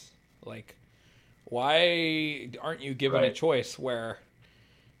process? Why aren't you given a choice where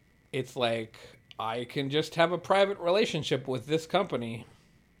it's I can just have a private relationship with this company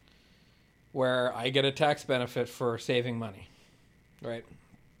where I get a tax benefit for saving money, right?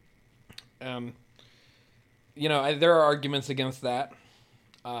 There are arguments against that.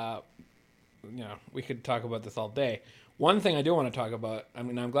 We could talk about this all day. One thing I do want to talk about,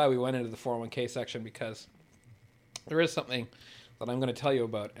 I'm glad we went into the 401k section because there is something that I'm going to tell you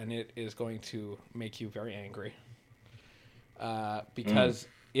about, and it is going to make you very angry. Because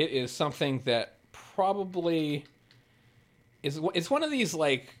it is something that probably it's one of these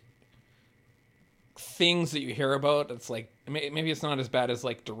things that you hear about. It's maybe it's not as bad as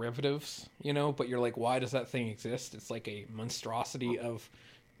derivatives, but you're why does that thing exist? It's a monstrosity of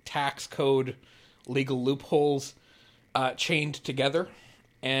tax code, legal loopholes chained together,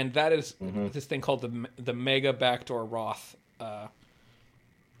 and that is this thing called the mega backdoor Roth.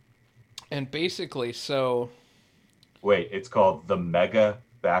 And basically, so wait, it's called the mega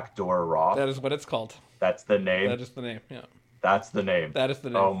backdoor Roth. That is what it's called. That's the name. That is the name. Yeah. That's the name. That is the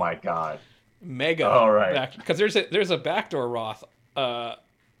name. Oh my god. Mega. All right. Because there's a backdoor Roth, but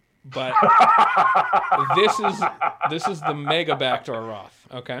this is the mega backdoor Roth.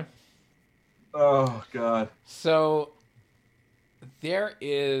 Okay. Oh god. So there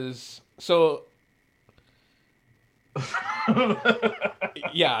is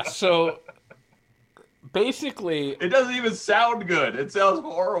yeah. So basically, it doesn't even sound good. It sounds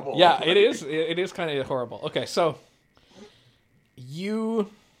horrible. Yeah, it is. It is kind of horrible. Okay, so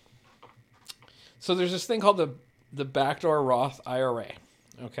there's this thing called the backdoor Roth IRA.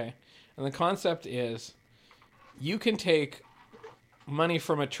 Okay, and the concept is you can take money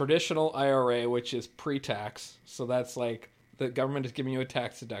from a traditional IRA, which is pre-tax, so that's the government is giving you a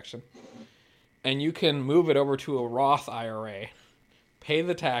tax deduction, and you can move it over to a Roth IRA, pay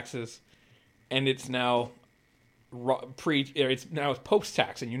the taxes, and it's now it's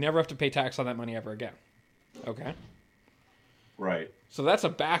post-tax, and you never have to pay tax on that money ever again. Okay? Right. So that's a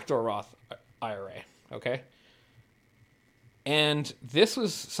backdoor Roth IRA, okay? And this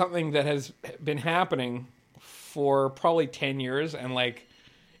was something that has been happening for probably 10 years, and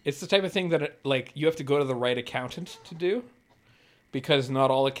it's the type of thing that you have to go to the right accountant to do, because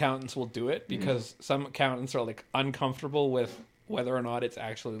not all accountants will do it, because some accountants are uncomfortable with whether or not it's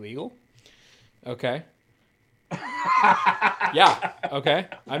actually legal. Okay. Yeah. Okay.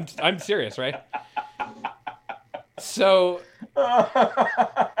 I'm serious, right? So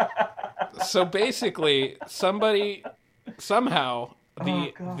basically, somehow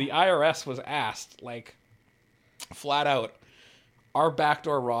the IRS was asked, flat out, are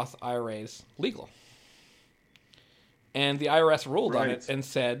backdoor Roth IRAs legal? And the IRS ruled on Right. it and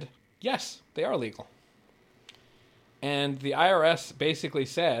said, yes, they are legal. And the IRS basically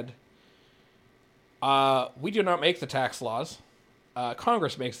said, we do not make the tax laws.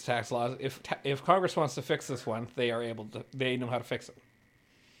 Congress makes the tax laws. If Congress wants to fix this one, they are able to. They know how to fix it.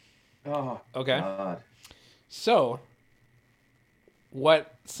 Oh, Okay. God. So,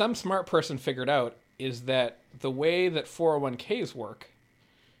 what some smart person figured out is that the way that 401ks work.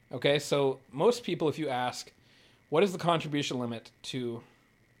 Okay, so most people, if you ask, what is the contribution limit to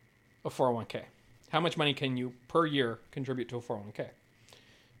a 401k? How much money can you per year contribute to a 401k?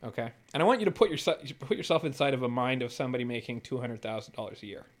 Okay, and I want you to put yourself inside of a mind of somebody making $200,000 a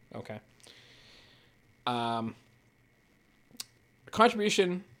year. Okay,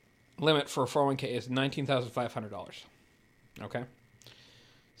 contribution limit for a 401k is $19,500. Okay,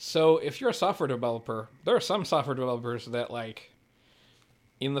 so if you're a software developer, there are some software developers that like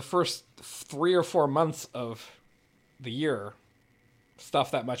in the first 3 or 4 months of the year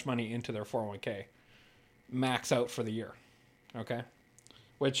stuff that much money into their 401k, max out for the year. Okay.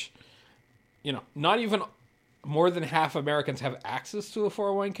 Which, you know, not even more than half Americans have access to a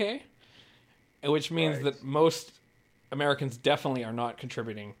 401k, which means Right. that most Americans definitely are not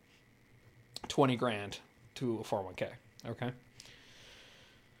contributing 20 grand to a 401k. Okay.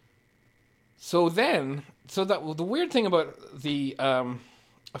 So that the weird thing about the a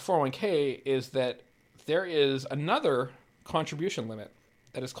 401k is that there is another contribution limit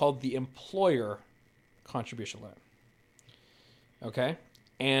that is called the employer contribution limit. Okay?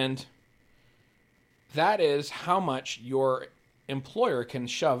 And that is how much your employer can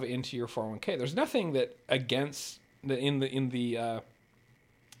shove into your 401k. There's nothing that against there's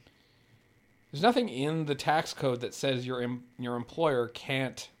nothing in the tax code that says your employer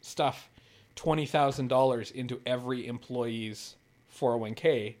can't stuff $20,000 into every employee's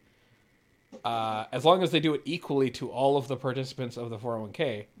 401k. As long as they do it equally to all of the participants of the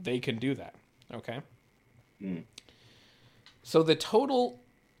 401k, they can do that. Okay? Mm. So the total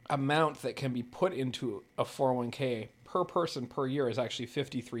amount that can be put into a 401k per person per year is actually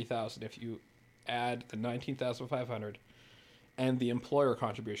 $53,000 if you add the $19,500 and the employer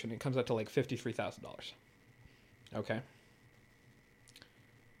contribution. It comes out to like $53,000. Okay?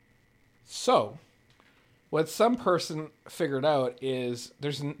 So, what some person figured out is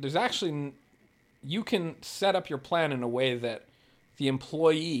there's actually you can set up your plan in a way that the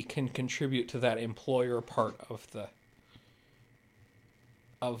employee can contribute to that employer part of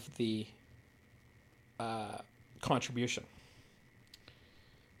the contribution.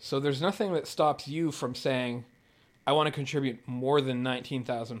 So there's nothing that stops you from saying, I want to contribute more than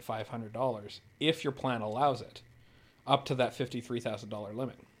 $19,500 if your plan allows it, up to that $53,000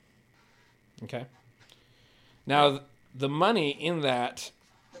 limit. Okay? Now, the money in that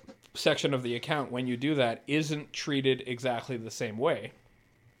section of the account, when you do that, isn't treated exactly the same way.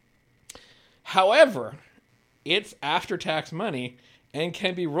 However, it's after-tax money and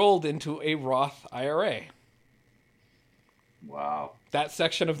can be rolled into a Roth IRA. Wow. That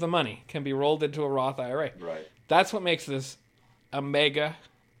section of the money can be rolled into a Roth IRA. Right. That's what makes this a mega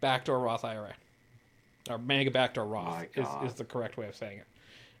backdoor Roth IRA. Or mega backdoor Roth is the correct way of saying it.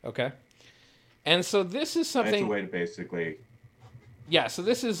 Okay? And so this is something... It's a way to basically... Yeah, so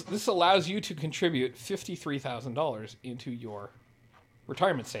this allows you to contribute $53,000 into your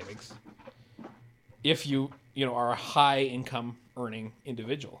retirement savings if you are a high income earning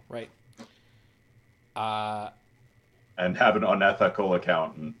individual, right? And have an unethical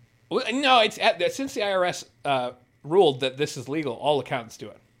accountant. No, since the IRS ruled that this is legal, all accountants do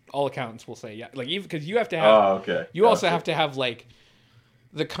it. All accountants will say, yeah, like even because you have to have. Oh, okay. You also have to have like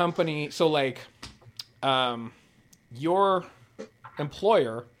the company. So like, your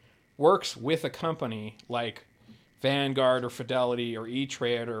employer works with a company like Vanguard or Fidelity or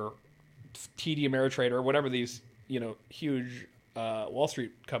E-Trade or TD Ameritrade or whatever these huge Wall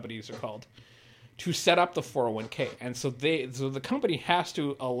Street companies are called, to set up the 401k. And so the company has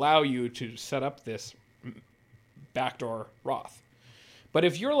to allow you to set up this backdoor Roth. But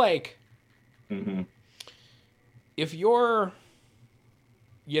if you're like, mm-hmm. if you're,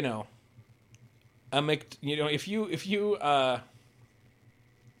 if you are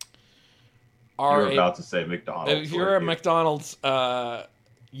You're about to say McDonald's. If you're a McDonald's,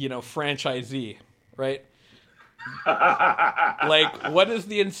 franchisee, right? Like, what is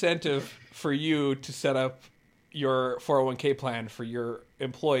the incentive for you to set up your 401k plan for your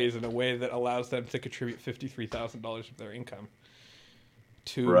employees in a way that allows them to contribute $53,000 of their income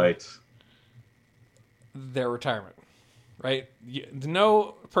to their retirement, right?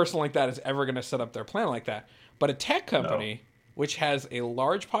 No person like that is ever going to set up their plan like that. But a tech company, which has a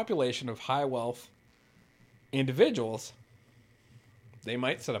large population of high wealth individuals, they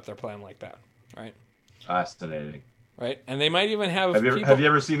might set up their plan like that, right? Fascinating. Right, and they might even have. Have you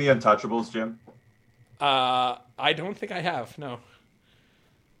ever seen The Untouchables, Jim? I don't think I have. No.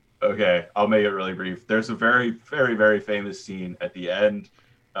 Okay, I'll make it really brief. There's a very, very, very famous scene at the end,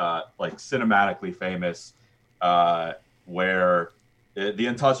 like cinematically famous, where The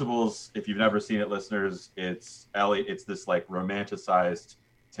Untouchables, if you've never seen it, listeners, it's Elliot. It's this like romanticized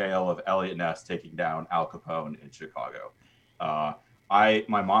tale of Elliot Ness taking down Al Capone in Chicago. My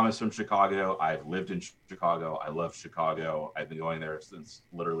mom is from Chicago. I've lived in Chicago. I love Chicago. I've been going there since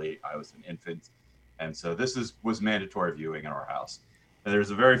literally I was an infant, and so this was mandatory viewing in our house. And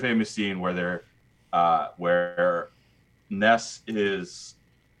there's a very famous scene where where Ness is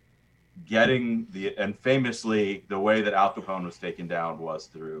getting and famously the way that Al Capone was taken down was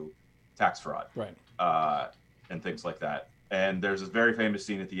through tax fraud, right? And things like that. And there's this very famous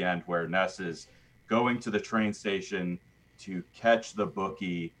scene at the end where Ness is going to the train station to catch the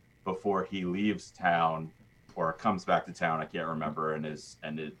bookie before he leaves town or comes back to town. I can't remember, and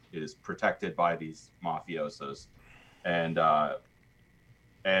it is protected by these mafiosos,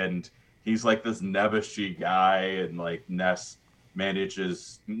 and he's like this nebbishy guy, and like Ness and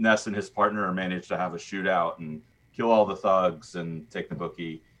his partner manage to have a shootout and kill all the thugs and take the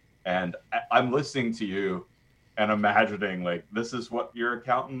bookie. And I'm listening to you and imagining like this is what your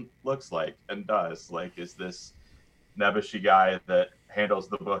accountant looks like and does. Like, is this nebbishy guy that handles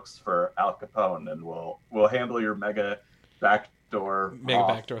the books for Al Capone and will handle your mega backdoor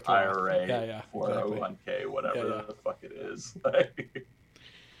IRA, 401k, whatever the fuck it is.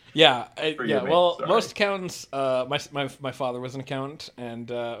 Well, sorry. Most accountants, my father was an accountant, and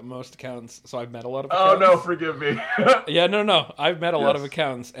most accountants, so I've met a lot of accountants. Oh, no, forgive me. No. I've met a lot of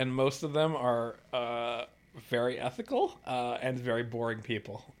accountants, and most of them are very ethical and very boring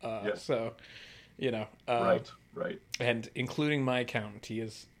people. So, right. And including my accountant, he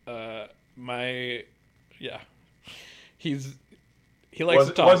is he likes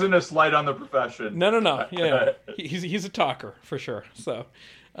to talk. Wasn't a slight on the profession. No. Yeah, he's a talker for sure. So.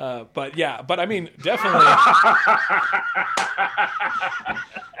 But I mean, definitely,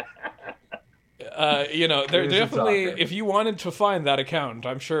 there definitely, if you wanted to find that account,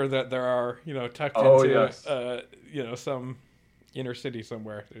 I'm sure that there are, tucked into, some inner city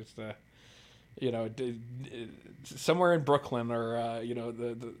somewhere. There's somewhere in Brooklyn or,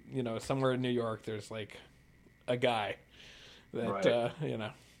 somewhere in New York, there's like a guy that,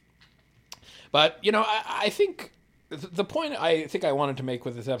 but, I think, the point I think I wanted to make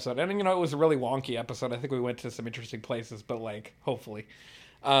with this episode, and it was a really wonky episode. I think we went to some interesting places, but like hopefully,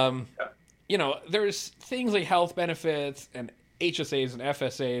 there's things like health benefits and HSAs and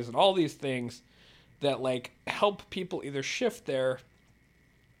FSAs and all these things that like help people either shift their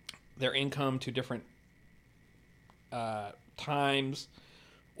income to different times,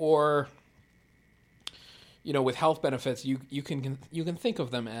 or with health benefits, you can think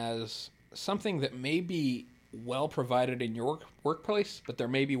of them as something that may be well provided in your workplace, but there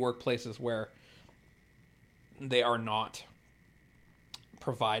may be workplaces where they are not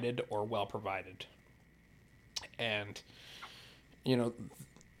provided or well provided. And,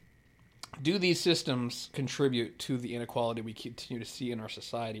 do these systems contribute to the inequality we continue to see in our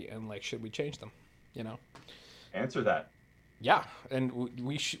society, and like, should we change them? Answer that. Yeah. And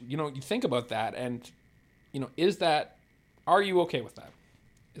we should, you think about that, and, are you okay with that?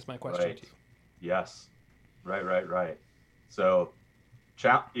 Is my question to you. Yes. Right. So,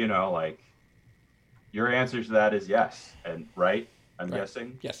 like, your answer to that is yes, and right? I'm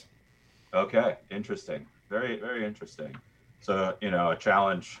guessing? Yes. Okay, interesting. Very, very interesting. So, a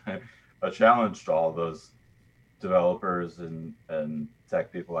challenge to all those developers and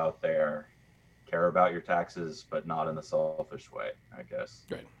tech people out there. Care about your taxes, but not in a selfish way, I guess.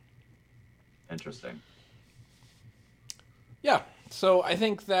 Right. Interesting. Yeah, so I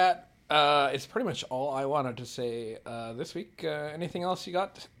think that it's pretty much all I wanted to say this week. Anything else you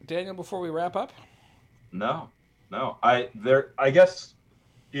got, Daniel, before we wrap up? No. I guess,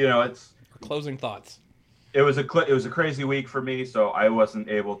 it's closing thoughts. It was a crazy week for me, so I wasn't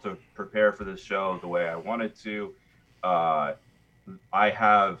able to prepare for this show the way I wanted to.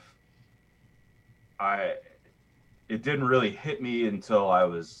 It didn't really hit me until I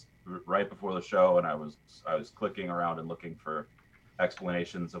was right before the show, and I was clicking around and looking for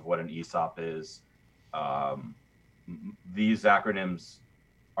explanations of what an ESOP is. These acronyms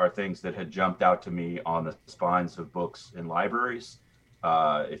are things that had jumped out to me on the spines of books in libraries.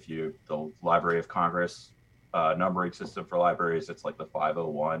 The Library of Congress numbering system for libraries, it's like the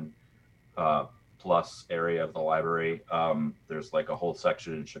 501 plus area of the library. There's like a whole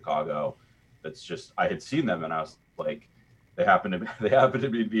section in Chicago It's just I had seen them and I was like, they happen to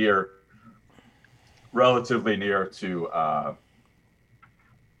be relatively near to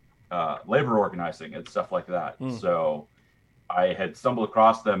labor organizing and stuff like that. So I had stumbled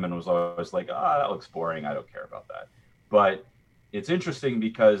across them and was always like, that looks boring. I don't care about that. But it's interesting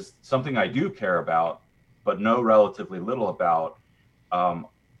because something I do care about, but know relatively little about,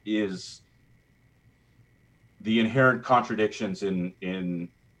 is the inherent contradictions in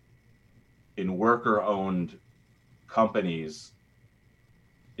worker-owned companies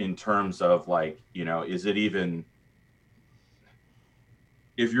in terms of like, is it even,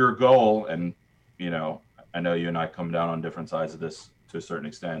 if your goal, and I know you and I come down on different sides of this to a certain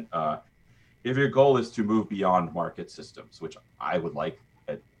extent, if your goal is to move beyond market systems, which I would like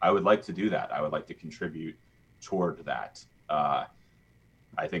to do that. I would like to contribute toward that.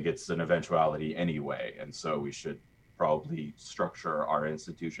 I think it's an eventuality anyway, and so we should probably structure our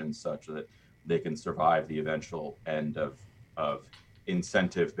institutions such that they can survive the eventual end of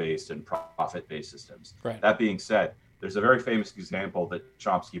incentive-based and profit-based systems. Right. That being said, there's a very famous example that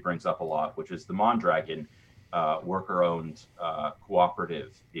Chomsky brings up a lot, which is the Mondragon worker-owned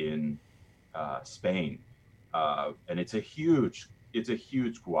cooperative in Spain, and it's a huge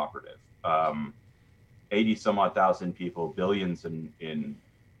cooperative. 80 some odd thousand people, billions in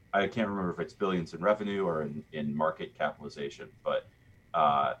I can't remember if it's billions in revenue or in market capitalization, but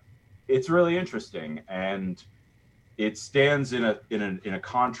it's really interesting, and it stands in a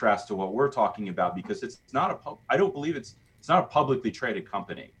contrast to what we're talking about, because it's not I don't believe it's not a publicly traded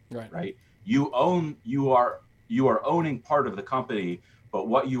company, right? You are owning part of the company, but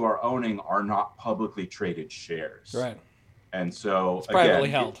what you are owning are not publicly traded shares, right? And so it's privately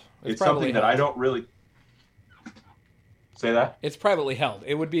held. It's something that I don't really say that. It's privately held.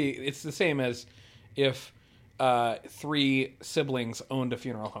 It's the same as if 3 siblings owned a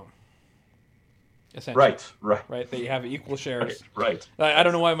funeral home. Essentially. Right. They have equal shares. Right. I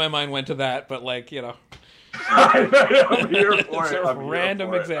don't know why my mind went to that, but I'm here for it's it. a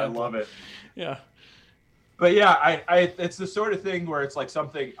random example. I love it. Yeah. But yeah, I it's the sort of thing where it's like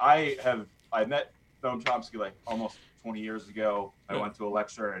something I met Noam Chomsky like almost 20 years ago. I went to a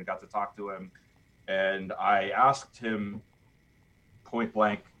lecture and got to talk to him, and I asked him point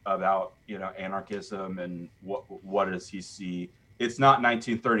blank about anarchism and what does he see. It's not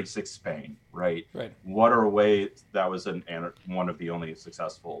 1936 Spain, right? What are ways that was one of the only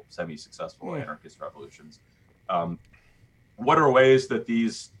semi-successful anarchist revolutions? What are ways that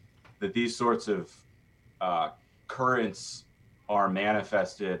these sorts of currents are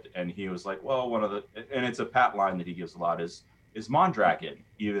manifested? And he was like, well, and it's a pat line that he gives a lot, is Mondragon,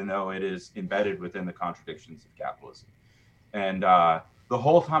 even though it is embedded within the contradictions of capitalism. And the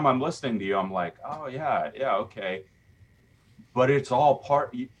whole time I'm listening to you, I'm like, oh yeah, okay. But it's all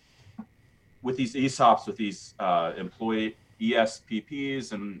part with these ESOPs, with these employee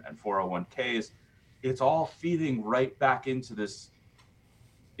ESPPs and 401ks. It's all feeding right back into this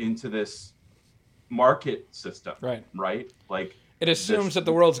market system, right? Like it assumes that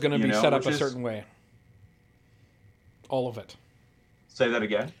the world's going to be set up a certain way. All of it. Say that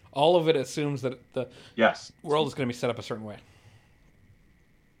again. All of it assumes that the world is going to be set up a certain way.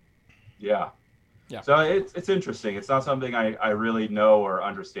 Yeah. So it's interesting. It's not something I really know or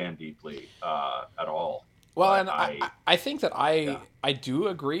understand deeply at all. Well, and I think that I do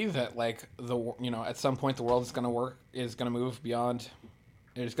agree that like at some point the world is going to move beyond.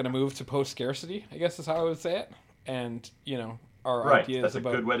 It's going to move to post scarcity, I guess is how I would say it. And our ideas that's a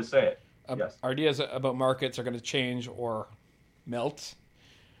good way to say it. Yes. Ideas about markets are going to change or melt.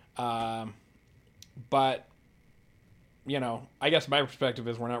 But I guess my perspective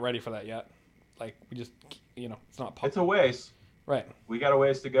is we're not ready for that yet. Like we just, it's not possible. It's a ways. Right. We got a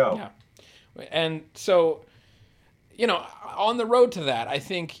ways to go. Yeah. And so, on the road to that, I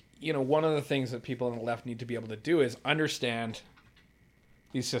think, one of the things that people on the left need to be able to do is understand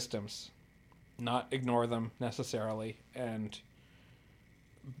these systems, not ignore them necessarily, and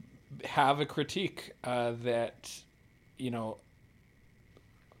have a critique that,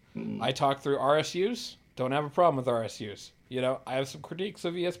 I talk through RSUs, don't have a problem with RSUs. I have some critiques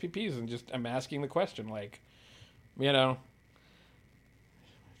of ESPPs, and just I'm asking the question, like,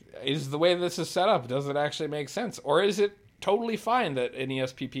 is the way this is set up, does it actually make sense? Or is it totally fine that an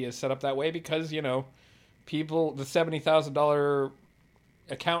ESPP is set up that way because, people, the $70,000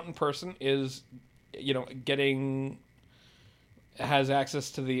 accountant person is, has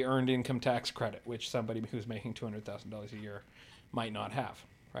access to the earned income tax credit, which somebody who's making $200,000 a year might not have,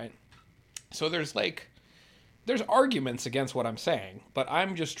 right? So there's arguments against what I'm saying, but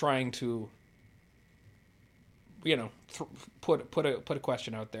I'm just trying to put a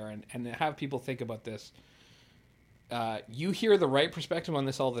question out there and have people think about this. You hear the right perspective on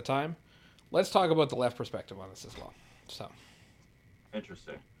this all the time. Let's talk about the left perspective on this as well. So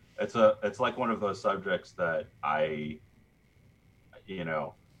interesting. It's like one of those subjects that the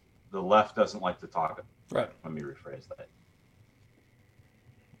left doesn't like to talk about. Right. Let me rephrase that.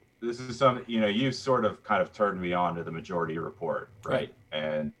 This is something, you sort of kind of turned me on to the Majority Report, right?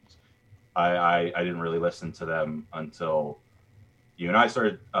 And I didn't really listen to them until you and I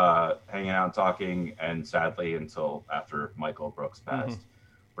started hanging out and talking, and sadly until after Michael Brooks passed. Mm-hmm.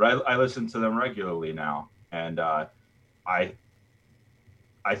 But I listen to them regularly now, and I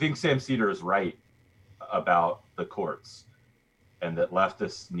think Sam Seder is right about the courts, and that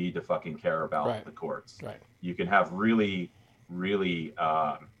leftists need to fucking care about the courts. Right. You can have really, really,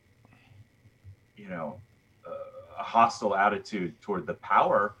 a hostile attitude toward the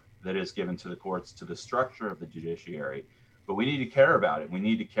power that is given to the courts, to the structure of the judiciary, but we need to care about it. We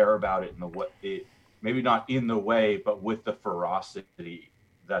need to care about it in the way, maybe not in the way, but with the ferocity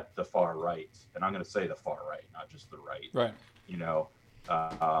that the far right, and I'm going to say the far right, not just the right,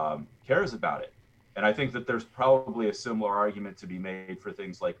 cares about it. And I think that there's probably a similar argument to be made for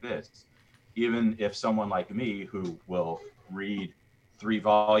things like this. Even if someone like me, who will read 3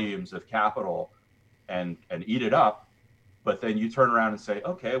 volumes of Capital and eat it up, but then you turn around and say,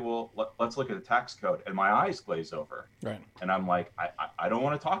 okay, well, let's look at the tax code, and my eyes glaze over. Right. And I'm like, I don't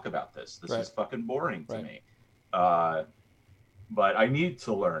want to talk about this. This is fucking boring to me. But I need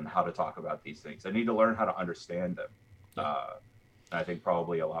to learn how to talk about these things. I need to learn how to understand them. And I think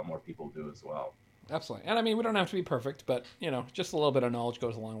probably a lot more people do as well. Absolutely. And I mean, we don't have to be perfect, but, just a little bit of knowledge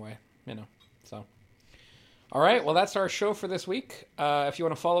goes a long way, so. All right. Well, that's our show for this week. If you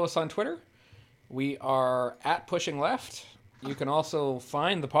want to follow us on Twitter, we are at Pushing Left. You can also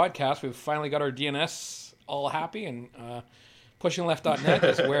find the podcast. We've finally got our DNS all happy, and pushingleft.net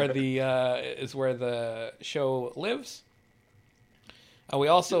is where the show lives. We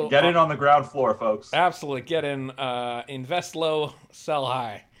also get in on the ground floor, folks. Absolutely, get in. Invest low, sell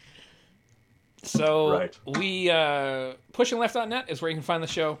high. So we pushingleft.net is where you can find the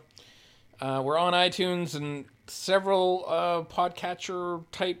show. We're on iTunes and several podcatcher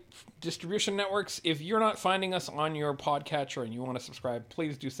type distribution networks. If you're not finding us on your podcatcher and you want to subscribe,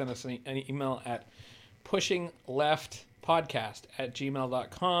 please do send us an email at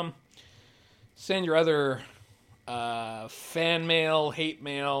pushingleftpodcast@gmail.com. Send your other fan mail, hate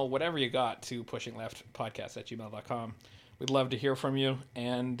mail, whatever you got to pushingleftpodcast@gmail.com. We'd love to hear from you,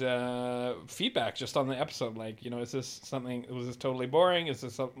 and feedback just on the episode. Like, was this totally boring? Is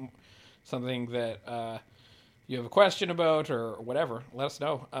this something that you have a question about, or whatever? Let us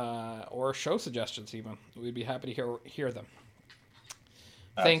know, or show suggestions even. We'd be happy to hear them.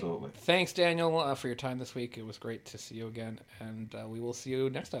 Absolutely. Thanks, Daniel, for your time this week. It was great to see you again, and we will see you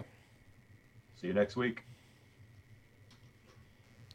next time. See you next week.